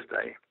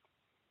Thursday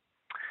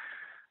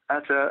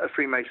at a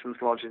Freemasons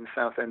lodge in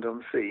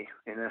Southend-on-Sea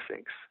in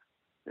Essex.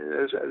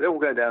 They all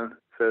go down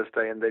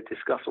Thursday and they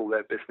discuss all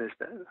their business,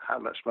 how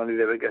much money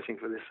they were getting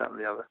for this, that and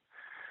the other.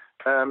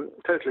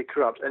 Totally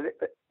corrupt. And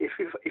if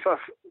I've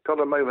got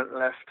a moment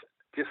left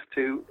just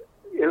to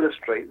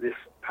illustrate this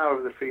power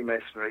of the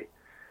Freemasonry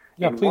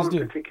in one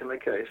particular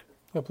case.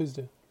 Yeah, please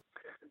do.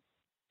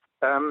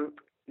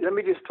 Let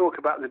me just talk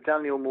about the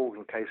Daniel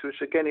Morgan case,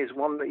 which again is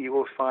one that you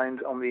will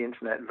find on the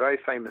internet, very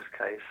famous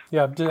case.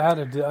 Yeah,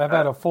 I've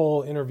had a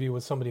full interview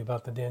with somebody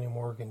about the Daniel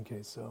Morgan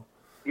case. So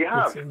you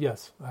have?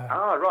 Yes. I have.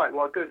 Ah, right.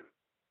 Well, good.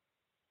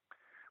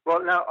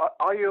 Well, now,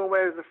 are you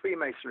aware of the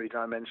Freemasonry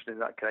dimension in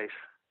that case?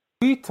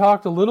 We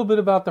talked a little bit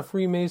about the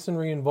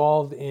Freemasonry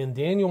involved in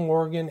Daniel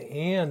Morgan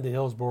and the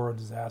Hillsborough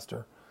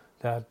disaster.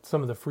 That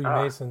some of the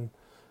Freemason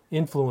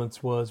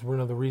influence was one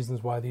of the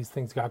reasons why these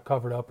things got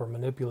covered up or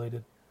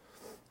manipulated.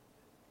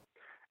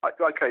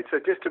 Okay, so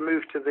just to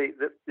move to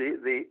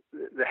the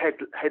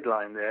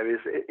headline there is,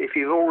 if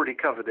you've already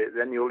covered it,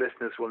 then your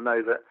listeners will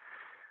know that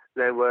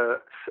there were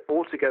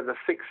altogether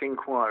 6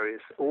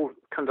 inquiries, all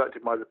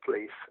conducted by the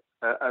police,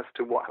 as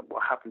to what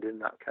happened in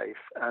that case.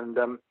 And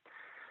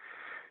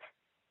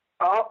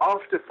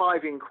after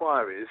 5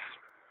 inquiries,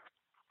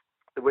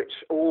 which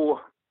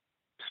all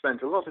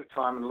spent a lot of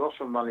time and a lot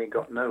of money,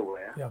 got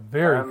nowhere. Yeah,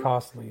 very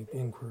costly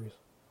inquiries.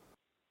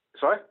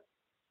 Sorry?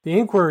 The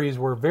inquiries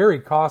were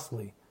very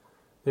costly.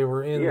 They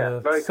were in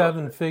the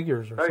 7 costly.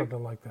 Figures or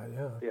something like that,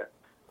 Yeah.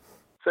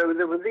 So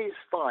there were these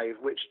 5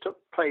 which took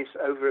place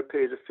over a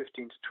period of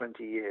 15 to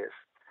 20 years.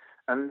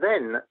 And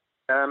then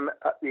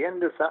at the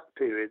end of that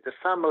period, the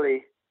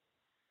family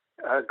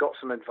got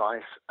some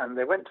advice and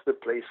they went to the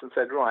police and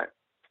said, right,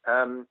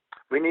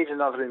 we need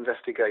another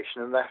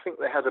investigation. And I think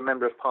they had a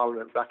member of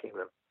parliament backing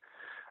them.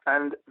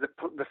 And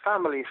the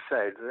family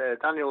said,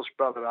 Daniel's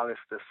brother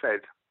Alistair said,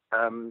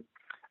 and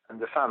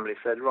the family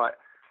said, right,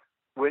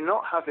 we're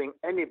not having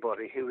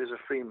anybody who is a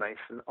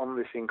Freemason on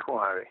this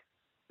inquiry.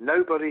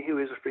 Nobody who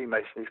is a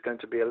Freemason is going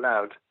to be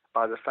allowed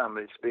by the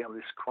family to be on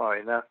this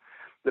inquiry. Now,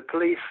 the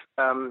police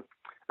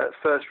at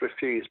first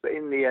refused, but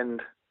in the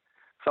end,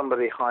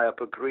 somebody high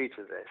up agreed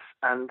to this.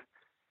 And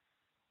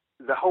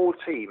the whole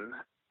team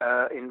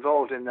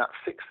involved in that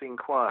 6th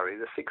inquiry,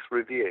 the 6th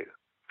review,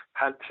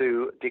 had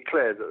to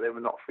declare that they were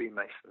not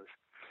Freemasons.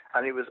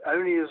 And it was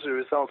only as a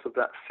result of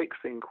that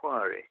 6th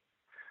inquiry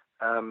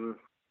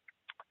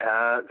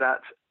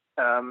that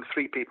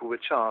 3 people were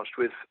charged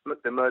with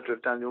the murder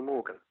of Daniel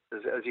Morgan,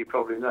 as you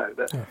probably know.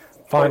 But the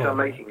point I'm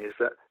making is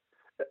that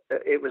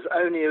it was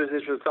only as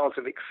a result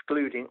of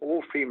excluding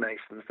all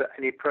Freemasons that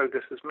any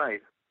progress was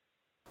made.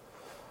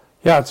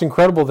 Yeah, it's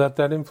incredible that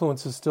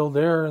influence is still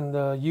there in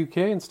the UK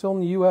and still in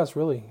the US,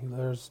 really.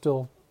 There's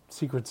still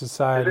secret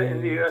society. Is it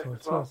in the US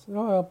as well?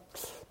 Well,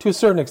 to a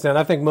certain extent.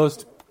 I think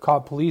most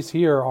police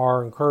here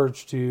are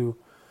encouraged to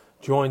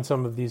join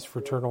some of these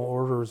fraternal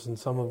orders, and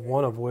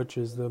one of which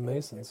is the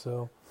Masons.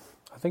 So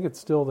I think it's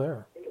still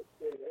there.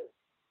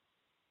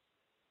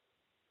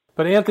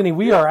 But Anthony,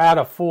 we are at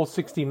a full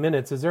 60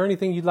 minutes. Is there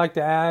anything you'd like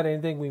to add?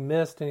 Anything we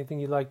missed? Anything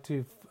you'd like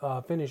to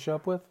finish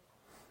up with?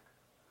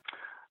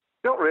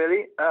 Not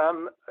really.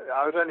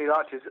 I would only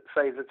like to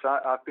say that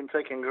I've been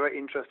taking great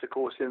interest, of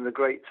course, in the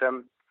great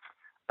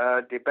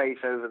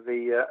debate over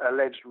the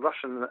alleged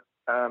Russian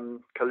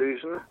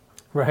collusion,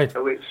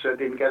 right, which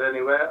didn't get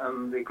anywhere,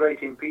 and the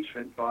great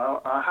impeachment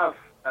trial.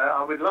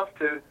 I would love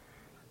to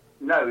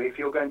know if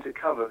you're going to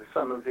cover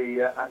some of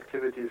the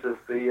activities of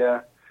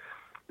the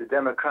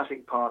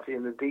Democratic Party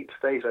and the deep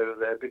state over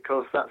there,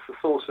 because that's a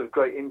source of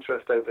great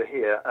interest over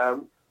here.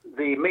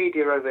 The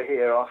media over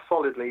here are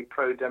solidly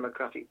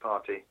pro-Democratic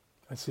Party.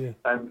 I see.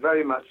 And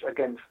very much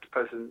against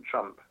President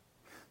Trump.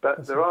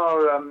 But there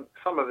are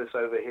some of us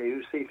over here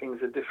who see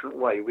things a different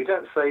way. We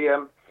don't say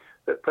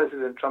that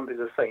President Trump is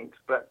a saint,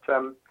 but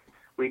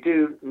we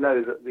do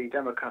know that the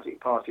Democratic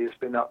Party has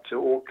been up to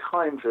all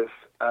kinds of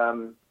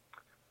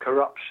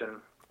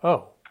corruption.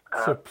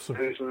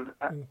 Collusion.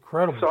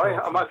 Incredible. Sorry,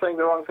 corruption. Am I saying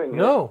the wrong thing?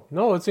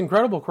 No, it's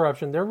incredible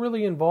corruption. They're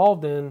really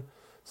involved in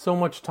so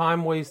much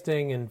time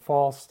wasting and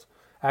false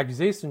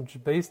accusations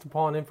based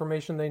upon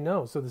information they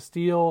know. So the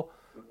Steele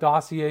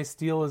dossier,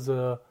 Steele is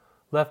a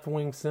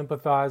left-wing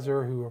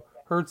sympathizer who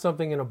heard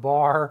something in a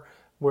bar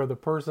where the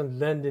person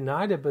then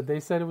denied it, but they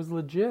said it was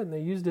legit, and they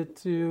used it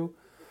to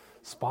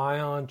spy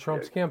on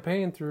Trump's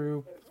campaign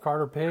through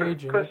Carter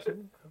Page.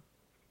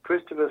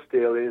 Christopher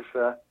Steele is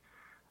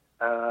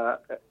a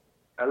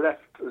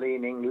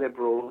left-leaning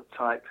liberal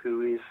type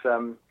who is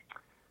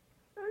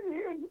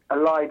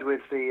allied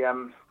with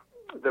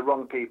the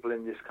wrong people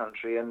in this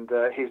country, and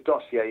his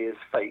dossier is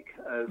fake.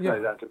 There's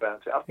no doubt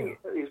about it. I think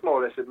he's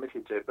more or less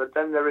admitted to it. But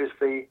then there is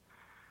the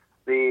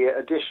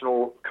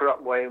additional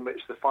corrupt way in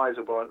which the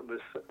Pfizer warrant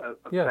was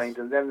obtained,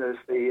 and then there's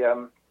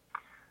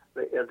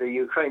the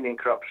Ukrainian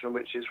corruption,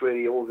 which is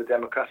really all the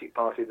Democratic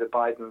Party, the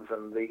Bidens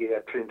and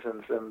the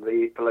Clintons and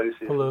the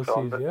Pelosi's and so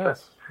on. But,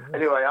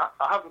 anyway,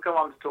 I haven't come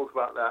on to talk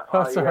about that.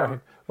 That's all right.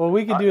 Well,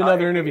 we could do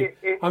another interview.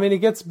 It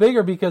gets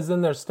bigger because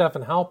then there's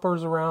Stephen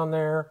Halper's around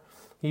there.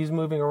 He's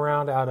moving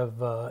around out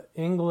of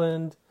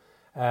England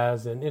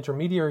as an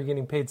intermediary,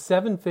 getting paid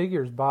 7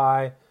 figures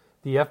by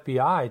the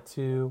FBI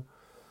to,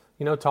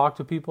 talk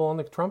to people on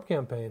the Trump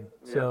campaign.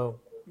 Yeah. So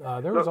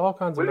there was all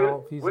kinds of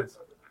malfeasance.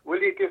 Will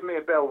you give me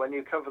a bell when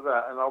you cover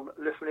that, and I'll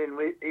listen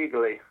in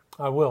eagerly?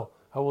 I will.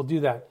 I will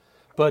do that.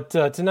 But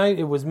tonight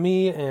it was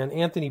me and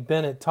Anthony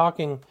Bennett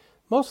talking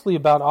mostly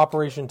about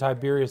Operation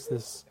Tiberius,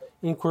 this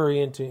inquiry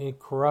into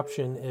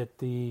corruption at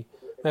the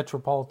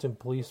Metropolitan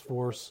Police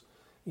Force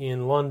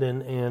in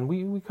London, and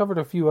we covered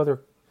a few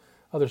other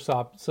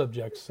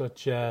subjects,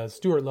 such as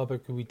Stuart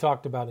Lubbock, who we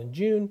talked about in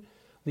June,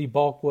 Lee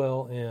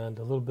Balkwell, and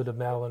a little bit of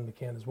Madeleine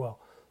McCann as well.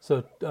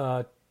 So,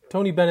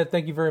 Tony Bennett,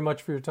 thank you very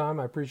much for your time.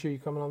 I appreciate you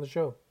coming on the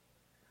show.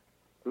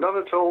 Not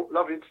at all.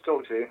 Lovely to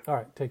talk to you. All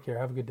right. Take care.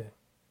 Have a good day.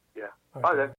 Yeah. Right, bye then.